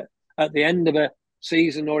could be at the end of a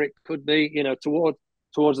season, or it could be,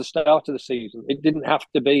 towards the start of the season. It didn't have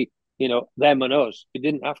to be, them and us. It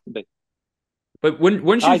didn't have to be. But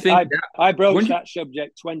wouldn't you think I broached that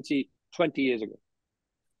subject 20 years ago.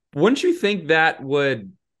 Wouldn't you think that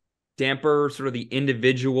would damper sort of the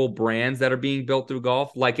individual brands that are being built through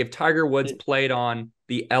golf? Like if Tiger Woods played on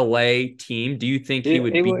the LA team, do you think he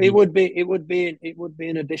would be? It would be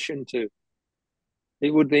in addition to. It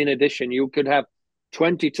would be in addition. You could have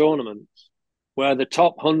 20 tournaments where the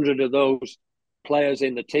top 100 of those players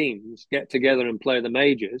in the teams get together and play the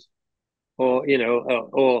majors, or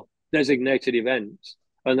or designated events,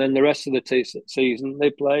 and then the rest of the season they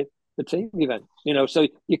play the team event. So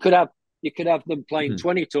you could have them playing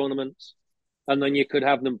 20 tournaments, and then you could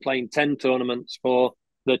have them playing 10 tournaments for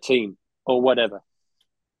the team or whatever.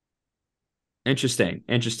 Interesting.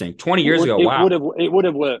 20 years ago, wow. It would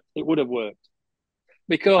have worked.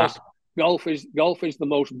 Because golf is the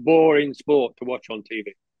most boring sport to watch on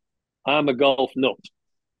TV. I'm a golf nut,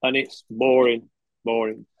 and it's boring.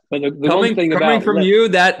 But the one thing coming from you,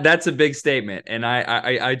 that's a big statement, and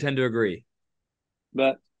I tend to agree.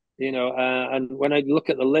 But and when I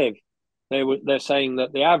look at the Liv, they're saying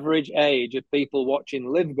that the average age of people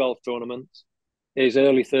watching live golf tournaments is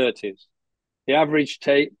early 30s. The average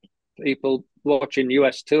people watching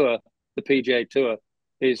US Tour, the PGA Tour,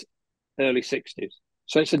 is early 60s.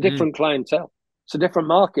 So it's a different clientele. It's a different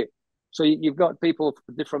market. So you've got people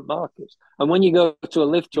for different markets. And when you go to a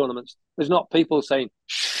live tournament, there's not people saying,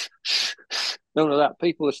 shh, shh, shh. None of that.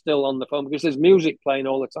 People are still on the phone because there's music playing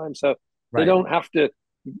all the time. So they don't have to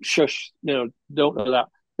shush, don't know that.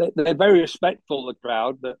 They're very respectful of the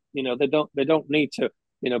crowd, but, they don't need to,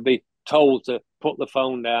 be told to put the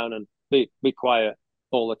phone down and be quiet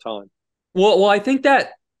all the time. Well, I think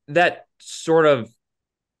that sort of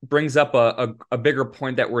brings up a bigger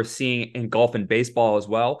point that we're seeing in golf and baseball as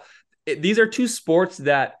well. These are two sports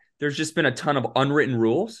that there's just been a ton of unwritten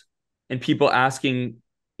rules and people asking,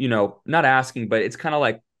 not asking, but it's kind of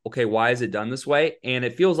like, okay, why is it done this way? And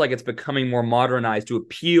it feels like it's becoming more modernized to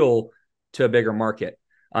appeal to a bigger market.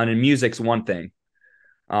 And music's one thing.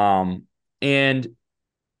 And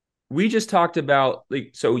we just talked about,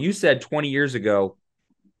 so you said 20 years ago,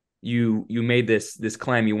 you made this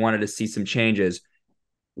claim you wanted to see some changes.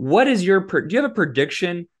 What is do you have a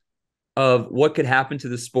prediction of what could happen to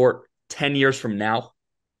the sport 10 years from now?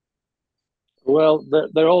 Well,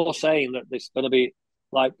 they're all saying that there's going to be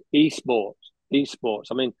like esports.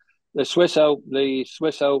 I mean, the Swiss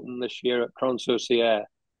Open this year at Crans-sur-Sierre,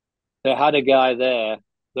 they had a guy there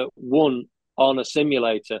that won on a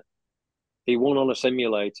simulator. He won on a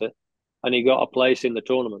simulator and he got a place in the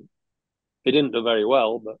tournament. He didn't do very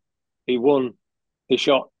well, but he won. He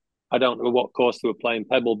shot, I don't know what course they were playing,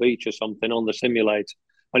 Pebble Beach or something on the simulator,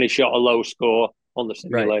 and he shot a low score on the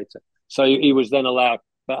simulator. Right. So he was then allowed.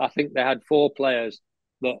 But I think they had 4 players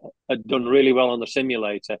that had done really well on the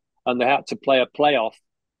simulator, and they had to play a playoff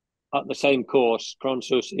at the same course,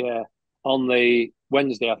 Crans-sur-Sierre, on the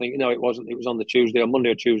Wednesday, I think. No, it wasn't. It was on the Tuesday or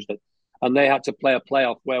Monday or Tuesday. And they had to play a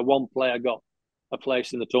playoff where one player got a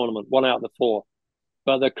place in the tournament, 1 out of the 4.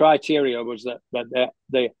 But the criteria was that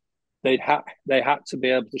they had to be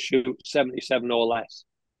able to shoot 77 or less.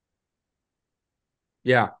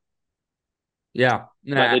 Yeah.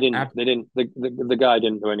 Nah, they didn't. The guy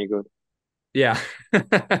didn't do any good. Yeah.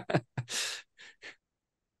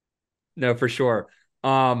 No, for sure.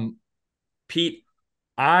 Pete,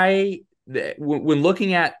 when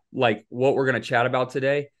looking at like what we're going to chat about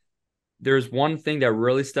today, there's one thing that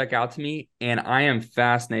really stuck out to me, and I am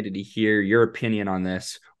fascinated to hear your opinion on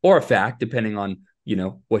this, or a fact, depending on,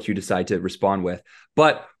 what you decide to respond with.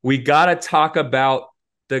 But we got to talk about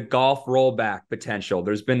the golf rollback potential.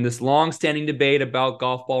 There's been this long-standing debate about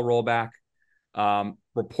golf ball rollback.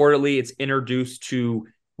 Reportedly, it's introduced to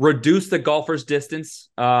reduce the golfer's distance.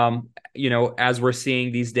 As we're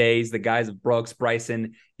seeing these days, the guys of Brooks,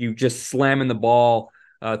 Bryson, you just slamming the ball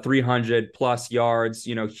 300 plus yards,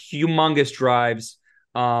 humongous drives.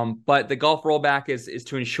 But the golf rollback is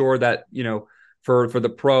to ensure that, for the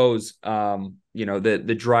pros,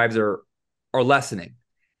 the drives are lessening.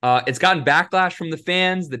 It's gotten backlash from the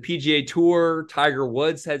fans. The PGA Tour, Tiger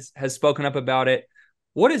Woods has spoken up about it.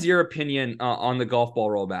 What is your opinion on the golf ball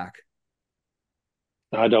rollback?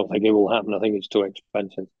 I don't think it will happen. I think it's too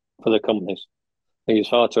expensive for the companies. I think it's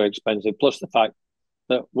far too expensive. Plus the fact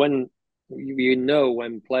that when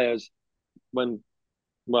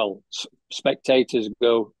spectators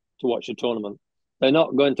go to watch a tournament, they're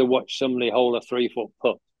not going to watch somebody hold a 3-foot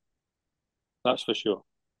putt. That's for sure.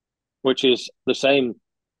 Which is the same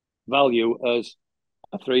value as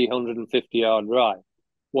a 350-yard drive.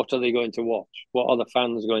 What are they going to watch? What are the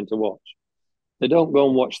fans going to watch? They don't go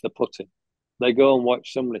and watch the putting. They go and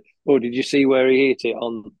watch somebody. Oh, did you see where he hit it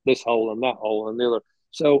on this hole and that hole and the other?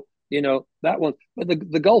 So, that one. But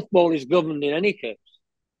the golf ball is governed in any case.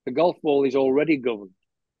 The golf ball is already governed.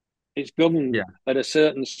 It's governed at a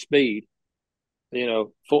certain speed,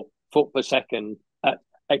 foot per second at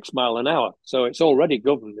X mile an hour. So it's already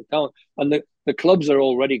governed. They can't, and the clubs are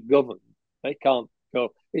already governed. They can't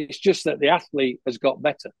go. It's just that the athlete has got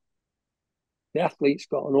better. The athlete's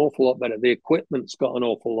got an awful lot better. The equipment's got an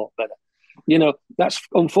awful lot better. That's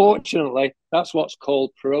unfortunately that's what's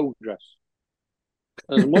called progress.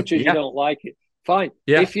 As much as you don't like it, fine.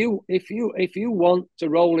 Yeah. If you want to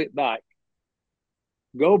roll it back,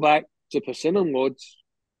 go back to Persimmon Woods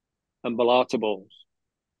and Balata balls,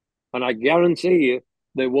 and I guarantee you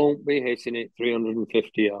they won't be hitting it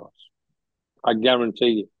 350 yards. I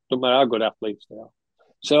guarantee you. Don't matter how good athletes they are.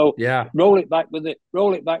 So roll it back with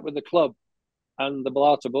the club and the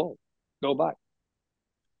Balata ball. Go back.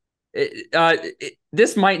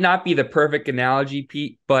 This might not be the perfect analogy,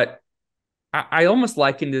 Pete, but I almost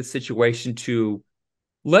liken this situation to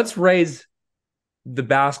let's raise the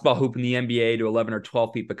basketball hoop in the NBA to 11 or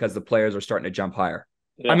 12 feet because the players are starting to jump higher.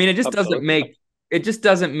 I Yeah, mean, absolutely. it just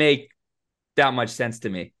doesn't make that much sense to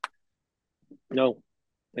me. No,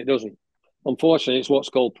 it doesn't. Unfortunately, it's what's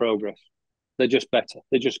called progress. They're just better.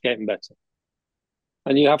 They're just getting better,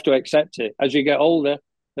 and you have to accept it. As you get older,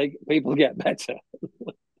 people get better.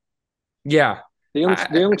 Yeah. The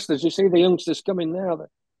youngsters, you see the youngsters coming now.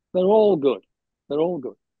 They're all good. They're all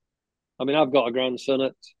good. I mean, I've got a grandson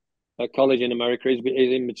at a college in America. He's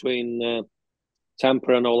in between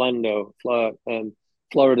Tampa and Orlando,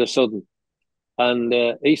 Florida Southern, and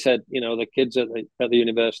he said, the kids at the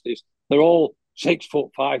universities, they're all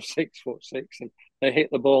 6'5", 6'6", and they hit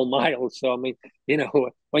the ball miles. So I mean,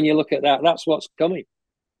 when you look at that, that's what's coming.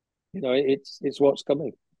 It's what's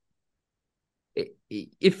coming.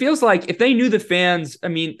 It feels like if they knew the fans, I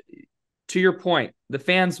mean, to your point, the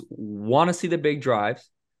fans want to see the big drives.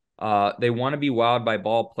 They want to be wowed by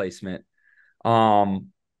ball placement.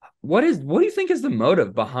 What do you think is the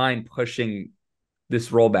motive behind pushing this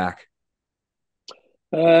rollback?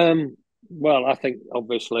 Well, I think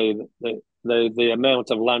obviously the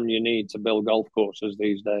amount of land you need to build golf courses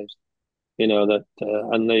these days, and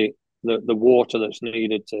the water that's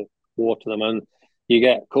needed to water them, and you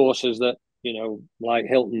get courses that like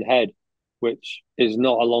Hilton Head, which is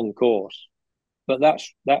not a long course, but that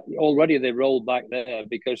already they rolled back there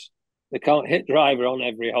because they can't hit driver on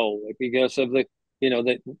every hole because of the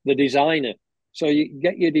designer. So you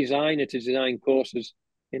get your designer to design courses,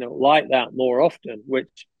 like that more often,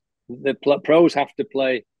 which the pros have to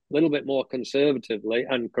play a little bit more conservatively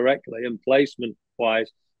and correctly and placement wise,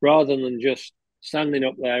 rather than just standing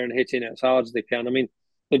up there and hitting it as hard as they can. I mean,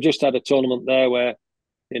 they just had a tournament there where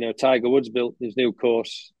Tiger Woods built his new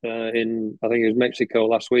course in, I think it was Mexico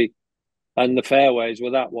last week, and the fairways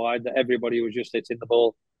were that wide that everybody was just hitting the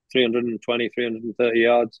ball 320, 330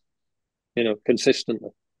 yards,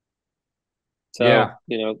 consistently. So, Yeah.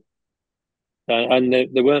 And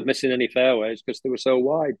they weren't missing any fairways because they were so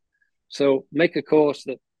wide. So make a course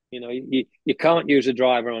that, you can't use a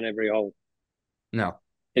driver on every hole. No.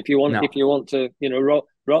 If you want, No. to,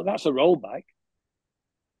 that's a rollback.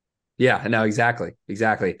 Yeah, no, exactly.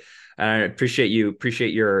 I appreciate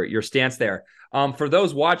your stance there. For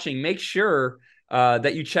those watching, make sure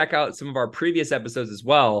that you check out some of our previous episodes as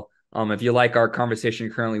well. If you like our conversation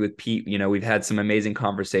currently with Pete, we've had some amazing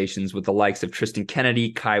conversations with the likes of Tristan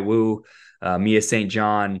Kennedy, Kai Wu, Mia St.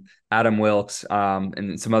 John, Adam Wilkes,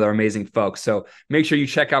 and some other amazing folks. So make sure you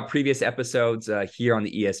check out previous episodes here on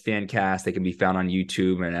the ES FanCast. They can be found on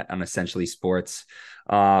YouTube and on Essentially Sports.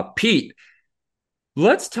 Pete,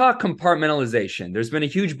 let's talk compartmentalization. There's been a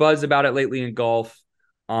huge buzz about it lately in golf.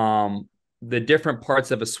 The different parts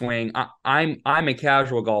of a swing. I'm a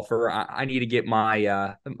casual golfer. I need to get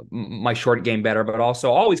my my short game better, but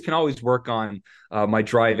also can always work on my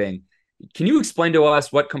driving. Can you explain to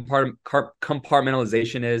us what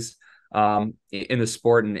compartmentalization is in the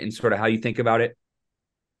sport and sort of how you think about it?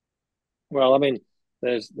 Well, I mean,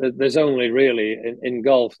 there's only really in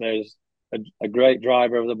golf. There's a great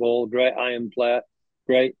driver of the ball, great iron player,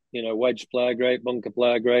 great wedge player, great bunker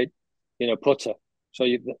player, great putter. So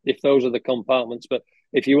if those are the compartments, but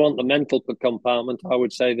if you want the mental compartment, I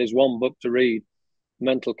would say there's one book to read: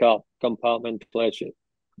 mental compartmentalization.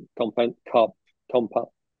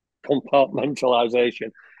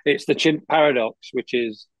 Compartmentalization. It's the chimp paradox, which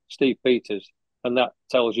is Steve Peters, and that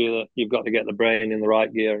tells you that you've got to get the brain in the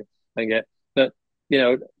right gear and get. But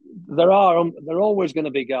there are always going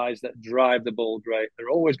to be guys that drive the ball great. There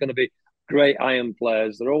are always going to be great iron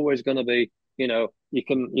players. There are always going to be you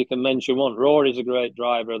can mention one. Rory's a great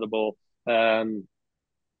driver of the ball. Xander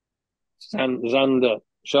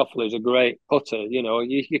Schauffele is a great putter.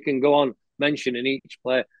 You can go on mentioning each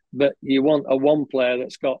player, but you want a one player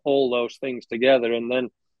that's got all those things together, and then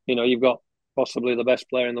you've got possibly the best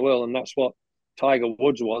player in the world, and that's what Tiger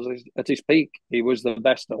Woods was at his peak. He was the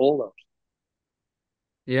best at all those.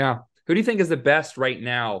 Yeah. Who do you think is the best right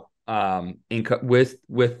now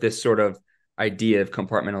with this sort of idea of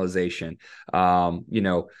compartmentalization?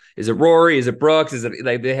 Is it Rory? Is it Brooks? Is it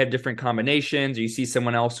like they have different combinations? Or you see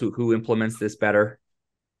someone else who implements this better?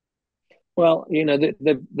 Well,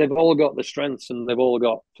 they've all got the strengths and they've all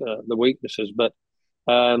got the weaknesses. But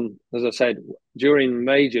as I said, during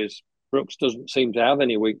majors, Brooks doesn't seem to have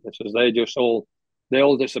any weaknesses. They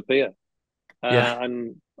all disappear. Yeah.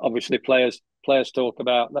 And obviously, players talk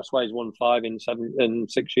about that's why he's won 5 in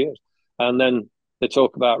 6 years. And then they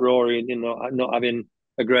talk about Rory, not having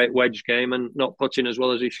a great wedge game and not putting as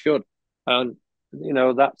well as he should. And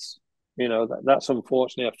that's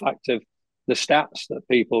unfortunately a fact of the stats that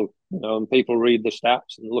people and people read the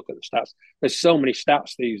stats and look at the stats. There's so many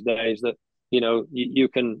stats these days that you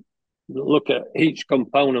can look at each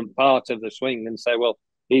component part of the swing and say, well,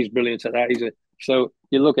 he's brilliant at that. So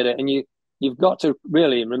you look at it and you've got to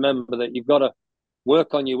really remember that you've got to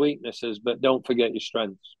work on your weaknesses, but don't forget your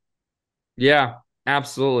strengths. Yeah,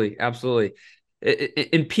 absolutely. Absolutely.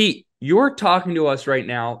 And Pete, you're talking to us right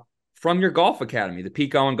now from your golf academy, the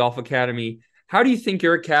Pete Cowen Golf Academy. How do you think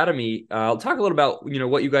your academy, I'll talk a little about,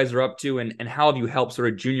 what you guys are up to and how have you helped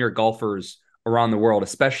sort of junior golfers around the world,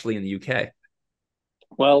 especially in the UK?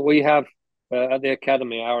 Well, we have at the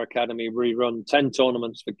academy, our academy, we run 10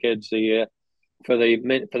 tournaments for kids a year. For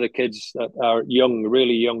the kids that are young,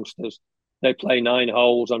 really youngsters, they play 9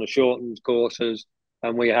 holes on a shortened courses,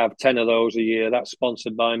 and we have 10 of those a year. That's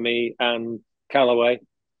sponsored by me and Callaway.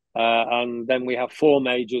 And then we have 4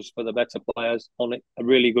 majors for the better players on it,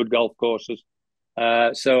 really good golf courses.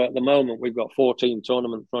 So at the moment, we've got 14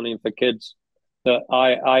 tournaments running for kids that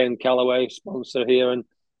I and Callaway sponsor here. And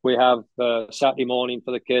we have Saturday morning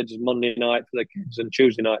for the kids, Monday night for the kids, and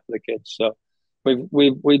Tuesday night for the kids. So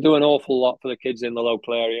we do an awful lot for the kids in the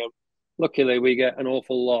local area. Luckily, we get an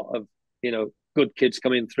awful lot of good kids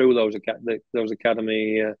coming through those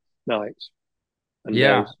academy nights and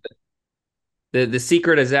Yeah, days. the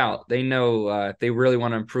secret is out. They know if they really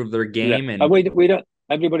want to improve their Yeah, game. and And we don't.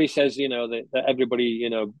 Everybody says that everybody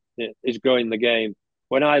is growing the game.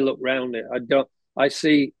 When I look round it, I don't. I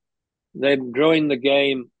see them growing the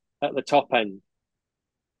game at the top end.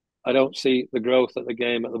 I don't see the growth at the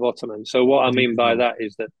game at the bottom end. So what I mean by that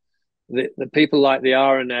is that the people like the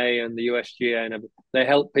R&A and the USGA and they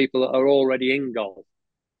help people that are already in golf.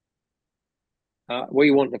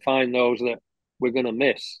 We want to find those that we're going to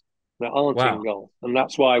miss that aren't in wow, golf, and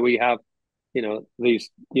that's why we have these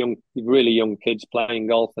really young kids playing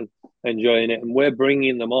golf and enjoying it, and we're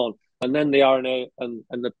bringing them on. And then the R&A and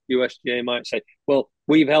the USGA might say, well,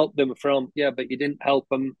 we've helped them but you didn't help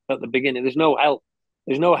them at the beginning. There's no help.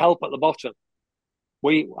 There's no help at the bottom.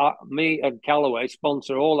 Me and Callaway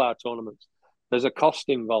sponsor all our tournaments. There's a cost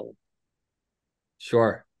involved.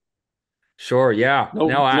 sure, sure, yeah. No,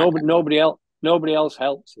 No, nobody else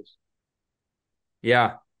helps us.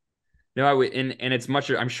 yeah. No, I would, and it's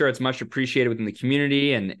much. I'm sure it's much appreciated within the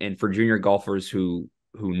community and for junior golfers who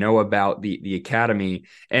know about the academy.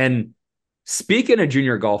 And speaking of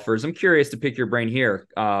junior golfers, I'm curious to pick your brain here.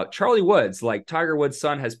 Charlie Woods, like Tiger Woods'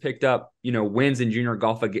 son, has picked up wins in junior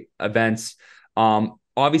golf events.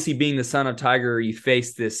 Obviously, being the son of Tiger, you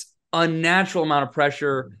face this unnatural amount of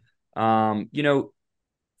pressure. For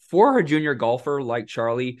a junior golfer like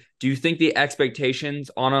Charlie, do you think the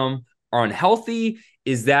expectations on him are unhealthy?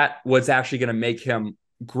 Is that what's actually going to make him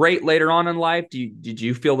great later on in life? Did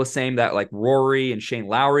you feel the same that like Rory and Shane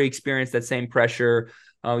Lowry experienced that same pressure?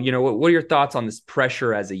 What are your thoughts on this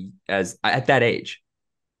pressure as at that age?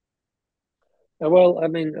 Well, I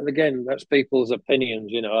mean, again, that's people's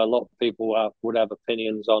opinions. A lot of people would have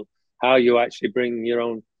opinions on how you actually bring your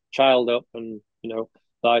own child up, and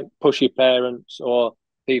like pushy parents or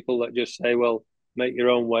people that just say, "Well, make your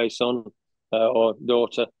own way, son or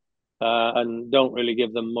daughter," and don't really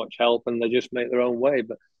give them much help, and they just make their own way.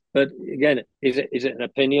 But again, is it an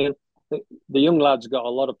opinion? The young lad's got a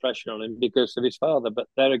lot of pressure on him because of his father. But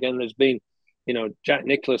there again, there's been, Jack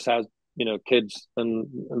Nicklaus has kids, and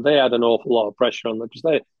they had an awful lot of pressure on them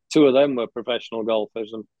because two of them were professional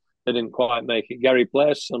golfers and they didn't quite make it. Gary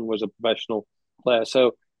Player's son was a professional player.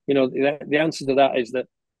 So, the answer to that is that,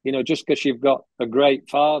 just because you've got a great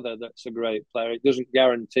father that's a great player, it doesn't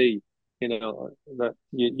guarantee, that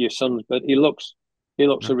your son's, but he looks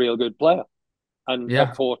a real good player. And Yeah.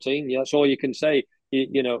 at 14, yeah, that's all you can say.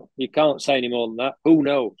 You can't say any more than that. Who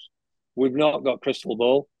knows? We've not got crystal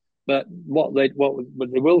ball. But what they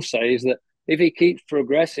will say is that if he keeps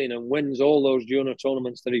progressing and wins all those junior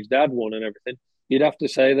tournaments that his dad won and everything, you'd have to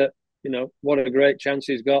say that what a great chance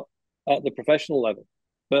he's got at the professional level.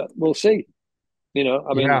 But we'll see. I Yeah.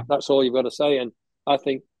 mean, that's all you've got to say. And I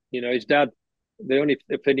think his dad. The only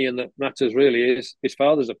opinion that matters really is his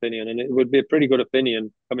father's opinion, and it would be a pretty good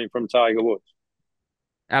opinion coming from Tiger Woods.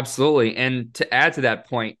 Absolutely. And to add to that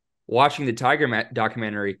point, watching the Tiger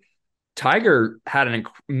documentary, Tiger had an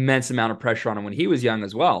immense amount of pressure on him when he was young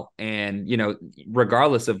as well. And,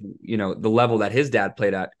 regardless of, the level that his dad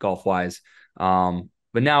played at golf wise. But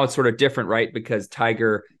now it's sort of different, right? Because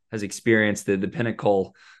Tiger has experienced the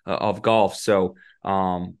pinnacle of golf. So,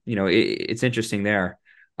 it's interesting there.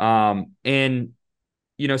 And,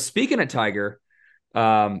 speaking of Tiger,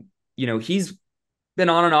 he's been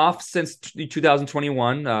on and off since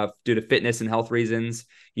 2021 due to fitness and health reasons.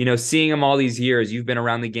 Seeing him all these years, you've been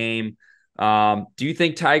around the game. Do you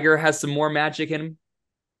think Tiger has some more magic in him?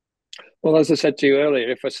 Well, as I said to you earlier,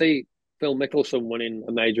 if I see Phil Mickelson winning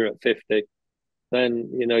a major at 50, then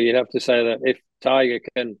you'd have to say that if Tiger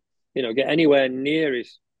can get anywhere near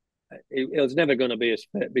he's never going to be as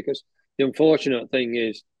fit, because the unfortunate thing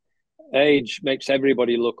is age makes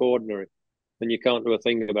everybody look ordinary, and you can't do a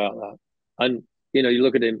thing about that. And you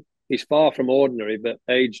look at him; he's far from ordinary, but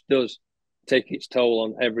age does take its toll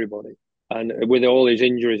on everybody. And with all his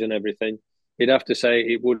injuries and everything, you'd have to say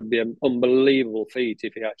it would be an unbelievable feat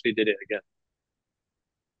if he actually did it again.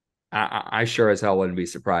 I sure as hell wouldn't be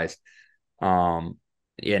surprised. But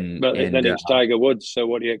then it's Tiger Woods, so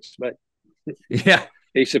what do you expect? Yeah,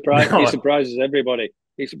 he surprises everybody.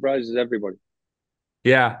 He surprises everybody.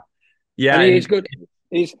 Yeah, yeah, and he's good.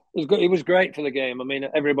 He's good. He was great for the game. I mean,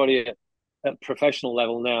 everybody at professional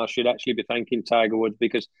level now should actually be thanking Tiger Woods,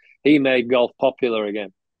 because he made golf popular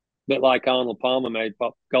again. A bit like Arnold Palmer made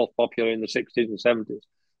golf popular in the 60s and 70s.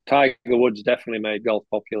 Tiger Woods definitely made golf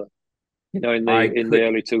popular. In the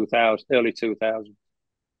early 2000s.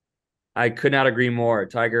 I could not agree more.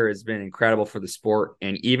 Tiger has been incredible for the sport,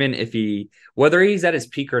 and even if whether he's at his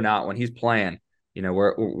peak or not, when he's playing,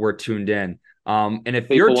 we're tuned in. And if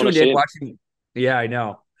you're tuned in watching, yeah, I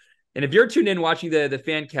know. And if you're tuned in watching the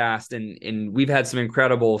FanCast, and we've had some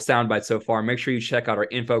incredible sound bites so far, make sure you check out our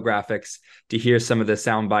infographics to hear some of the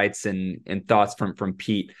sound bites and thoughts from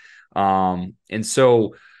Pete. And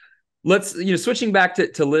so let's, switching back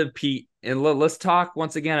to Live Pete, and let's talk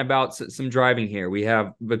once again about some driving here. We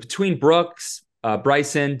have between Brooks,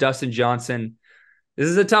 Bryson, Dustin Johnson. This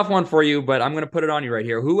is a tough one for you, but I'm going to put it on you right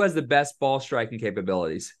here. Who has the best ball striking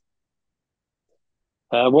capabilities?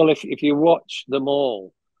 Well, if you watch them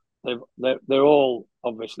all, they're all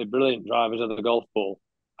obviously brilliant drivers of the golf ball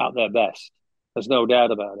at their best. There's no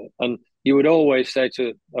doubt about it. And you would always say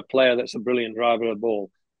to a player that's a brilliant driver of the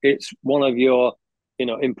ball, it's one of your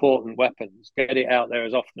important weapons. Get it out there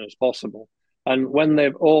as often as possible. And when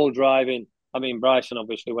they're all driving, I mean, Bryson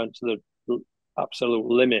obviously went to the absolute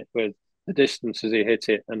limit with the distances he hit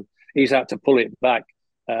it, and he's had to pull it back.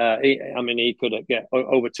 He could get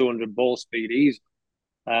over 200 ball speed easy,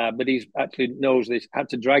 but he's actually knows this, had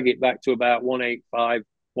to drag it back to about 185,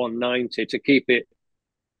 190 to keep it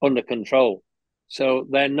under control. So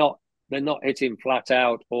they're not hitting flat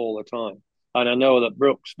out all the time. And I know that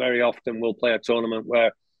Brooks very often will play a tournament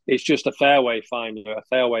where it's just a fairway finder, a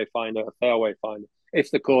fairway finder, a fairway finder,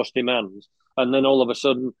 if the course demands. And then all of a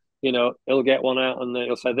sudden, he'll get one out and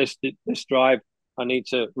he'll say, this drive, I need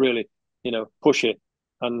to really, push it.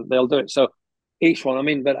 And they'll do it. So each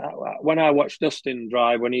one, but when I watch Dustin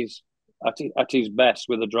drive, when he's at his best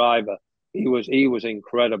with a driver, he was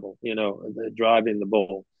incredible, driving the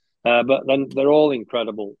ball. But then they're all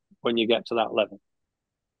incredible when you get to that level.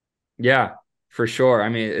 Yeah, for sure. I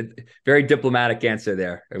mean, very diplomatic answer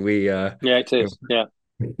there. Yeah, it is. Yeah,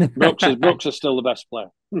 Brooks is still the best player.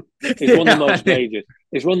 He's won the most majors.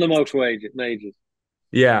 He's won the most majors.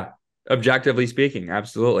 Yeah, objectively speaking,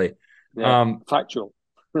 absolutely. Yeah, factual.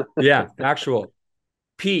 Yeah, factual.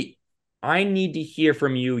 Pete, I need to hear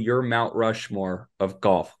from you your Mount Rushmore of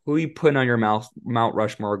golf. Who are you putting on your Mount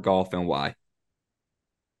Rushmore of golf, and why?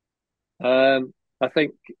 I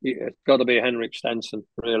think it's got to be Henrik Stenson,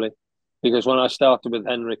 really, because when I started with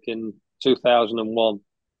Henrik in 2001,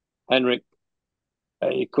 Henrik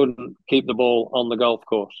he couldn't keep the ball on the golf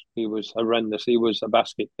course. He was horrendous. He was a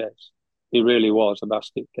basket case. He really was a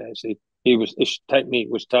basket case. His technique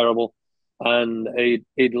was terrible, and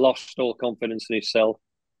he'd lost all confidence in himself.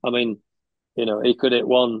 I mean, he could hit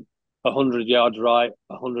 100 yards right,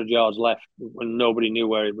 100 yards left when nobody knew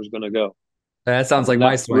where it was going to go. That sounds like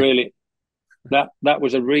my swing. Really, that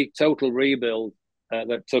was a total rebuild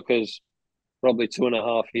that took us probably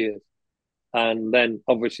 2.5 years, and then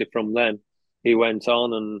obviously from then he went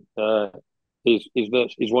on and he's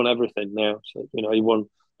won everything now. So he won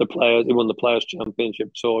the Players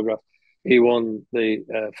Championship, Autograph. He won the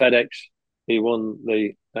FedEx. He won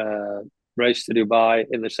the race to Dubai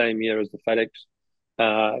in the same year as the FedEx.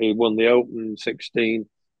 He won the Open 16.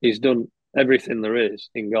 He's done everything there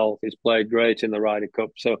is in golf. He's played great in the Ryder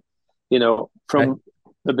Cup. So, from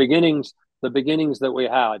the beginnings that we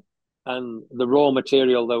had and the raw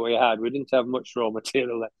material that we had, we didn't have much raw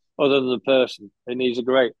material there other than the person. And he's a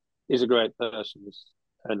great person,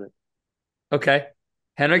 Henrik. Okay.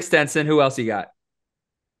 Henrik Stenson, who else you got?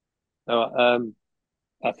 I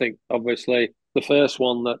think obviously the first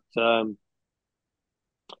one that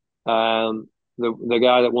the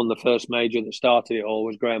guy that won the first major that started it all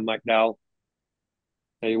was Graham McDowell.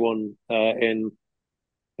 He won in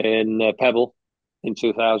Pebble in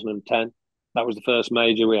 2010. That was the first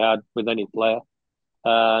major we had with any player,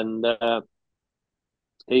 and that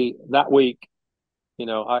week,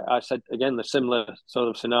 I said again the similar sort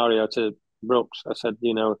of scenario to Brooks. I said,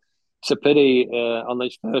 it's a pity on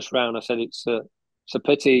this first round. I said it's a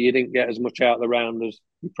pity you didn't get as much out of the round as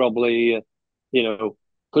you probably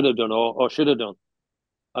could have done or should have done.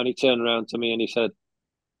 And he turned around to me and he said,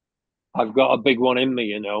 "I've got a big one in me,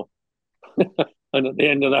 you know." And at the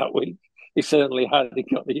end of that week, he certainly had. He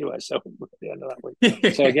got the US Open at the end of that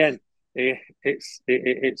week. So again,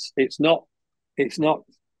 it's not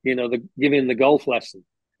the giving the golf lesson.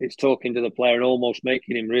 It's talking to the player and almost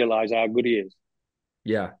making him realize how good he is.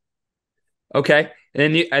 Yeah. Okay.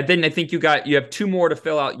 And then I think you have two more to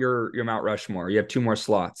fill out your Mount Rushmore. You have two more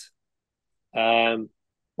slots. Well,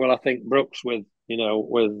 I think Brooks with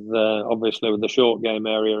obviously with the short game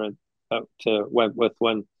area and Wentworth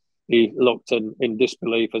when he looked in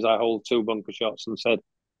disbelief as I hold two bunker shots and said,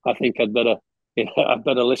 "I think I'd better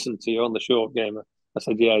listen to you on the short game." I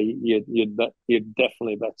said, "Yeah, you'd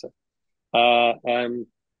definitely better."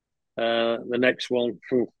 The next one,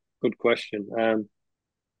 good question.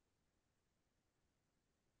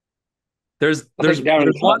 There's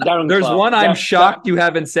Darren one Clark. I'm shocked you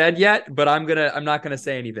haven't said yet, but I'm not gonna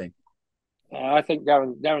say anything. I think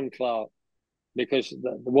Darren Clark, because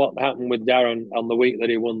what happened with Darren on the week that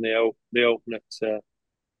he won the Open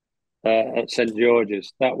at St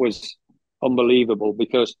George's, that was unbelievable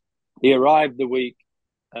because he arrived the week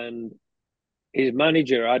and his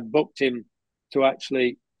manager had booked him to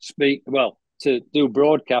actually to do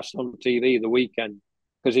broadcast on TV the weekend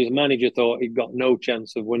because his manager thought he'd got no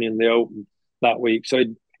chance of winning the Open that week. So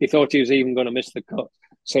he thought he was even going to miss the cut.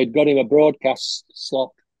 So he'd got him a broadcast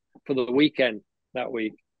slot for the weekend that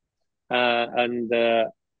week. And I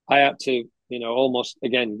had to, almost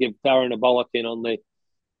again give Darren a bollocking on the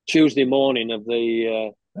Tuesday morning of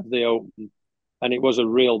the Open, and it was a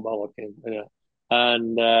real bollocking.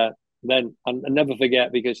 And then I never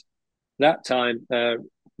forget because that time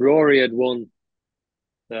Rory had won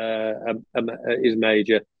his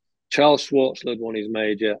major, Charles Schwartzler had won his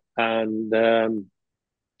major, and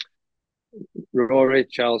Rory,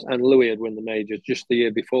 Charles, and Louis had won the majors just the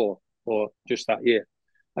year before, or just that year.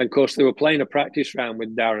 And of course, they were playing a practice round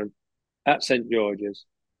with Darren at St George's,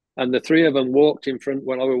 and the three of them walked in front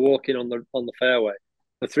when I were walking on the fairway.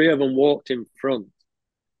 The three of them walked in front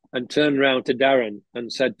and turned around to Darren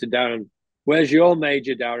and said to Darren, "Where's your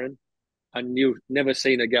major, Darren?" And you've never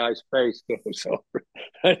seen a guy's face go so.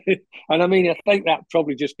 And I mean, I think that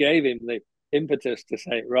probably just gave him the impetus to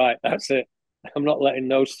say, "Right, that's it. I'm not letting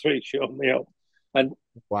those three show me up." And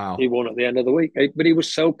wow, he won at the end of the week. But he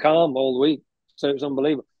was so calm all week. So it was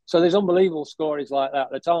unbelievable. So there's unbelievable stories like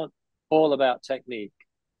that aren't all about technique.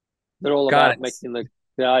 They're all about making the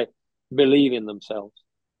guy believe in themselves.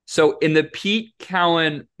 So in the Pete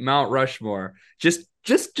Cowen Mount Rushmore, just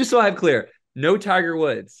so I'm clear, no Tiger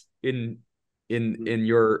Woods in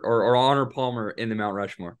your or Honor Palmer in the Mount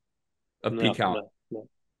Rushmore of Pete Cowen.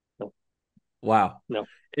 No. Wow. No.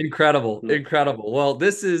 Incredible. Well,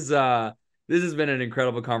 this has been an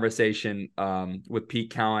incredible conversation with Pete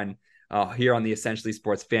Cowen here on the Essentially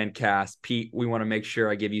Sports FanCast. Pete, we want to make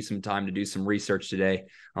sure I give you some time to do some research today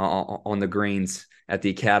on the greens at the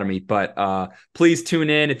Academy. But please tune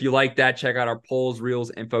in. If you like that, check out our polls,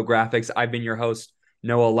 reels, infographics. I've been your host,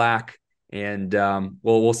 Noah Lack, and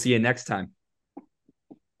we'll see you next time.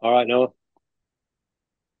 All right, Noah.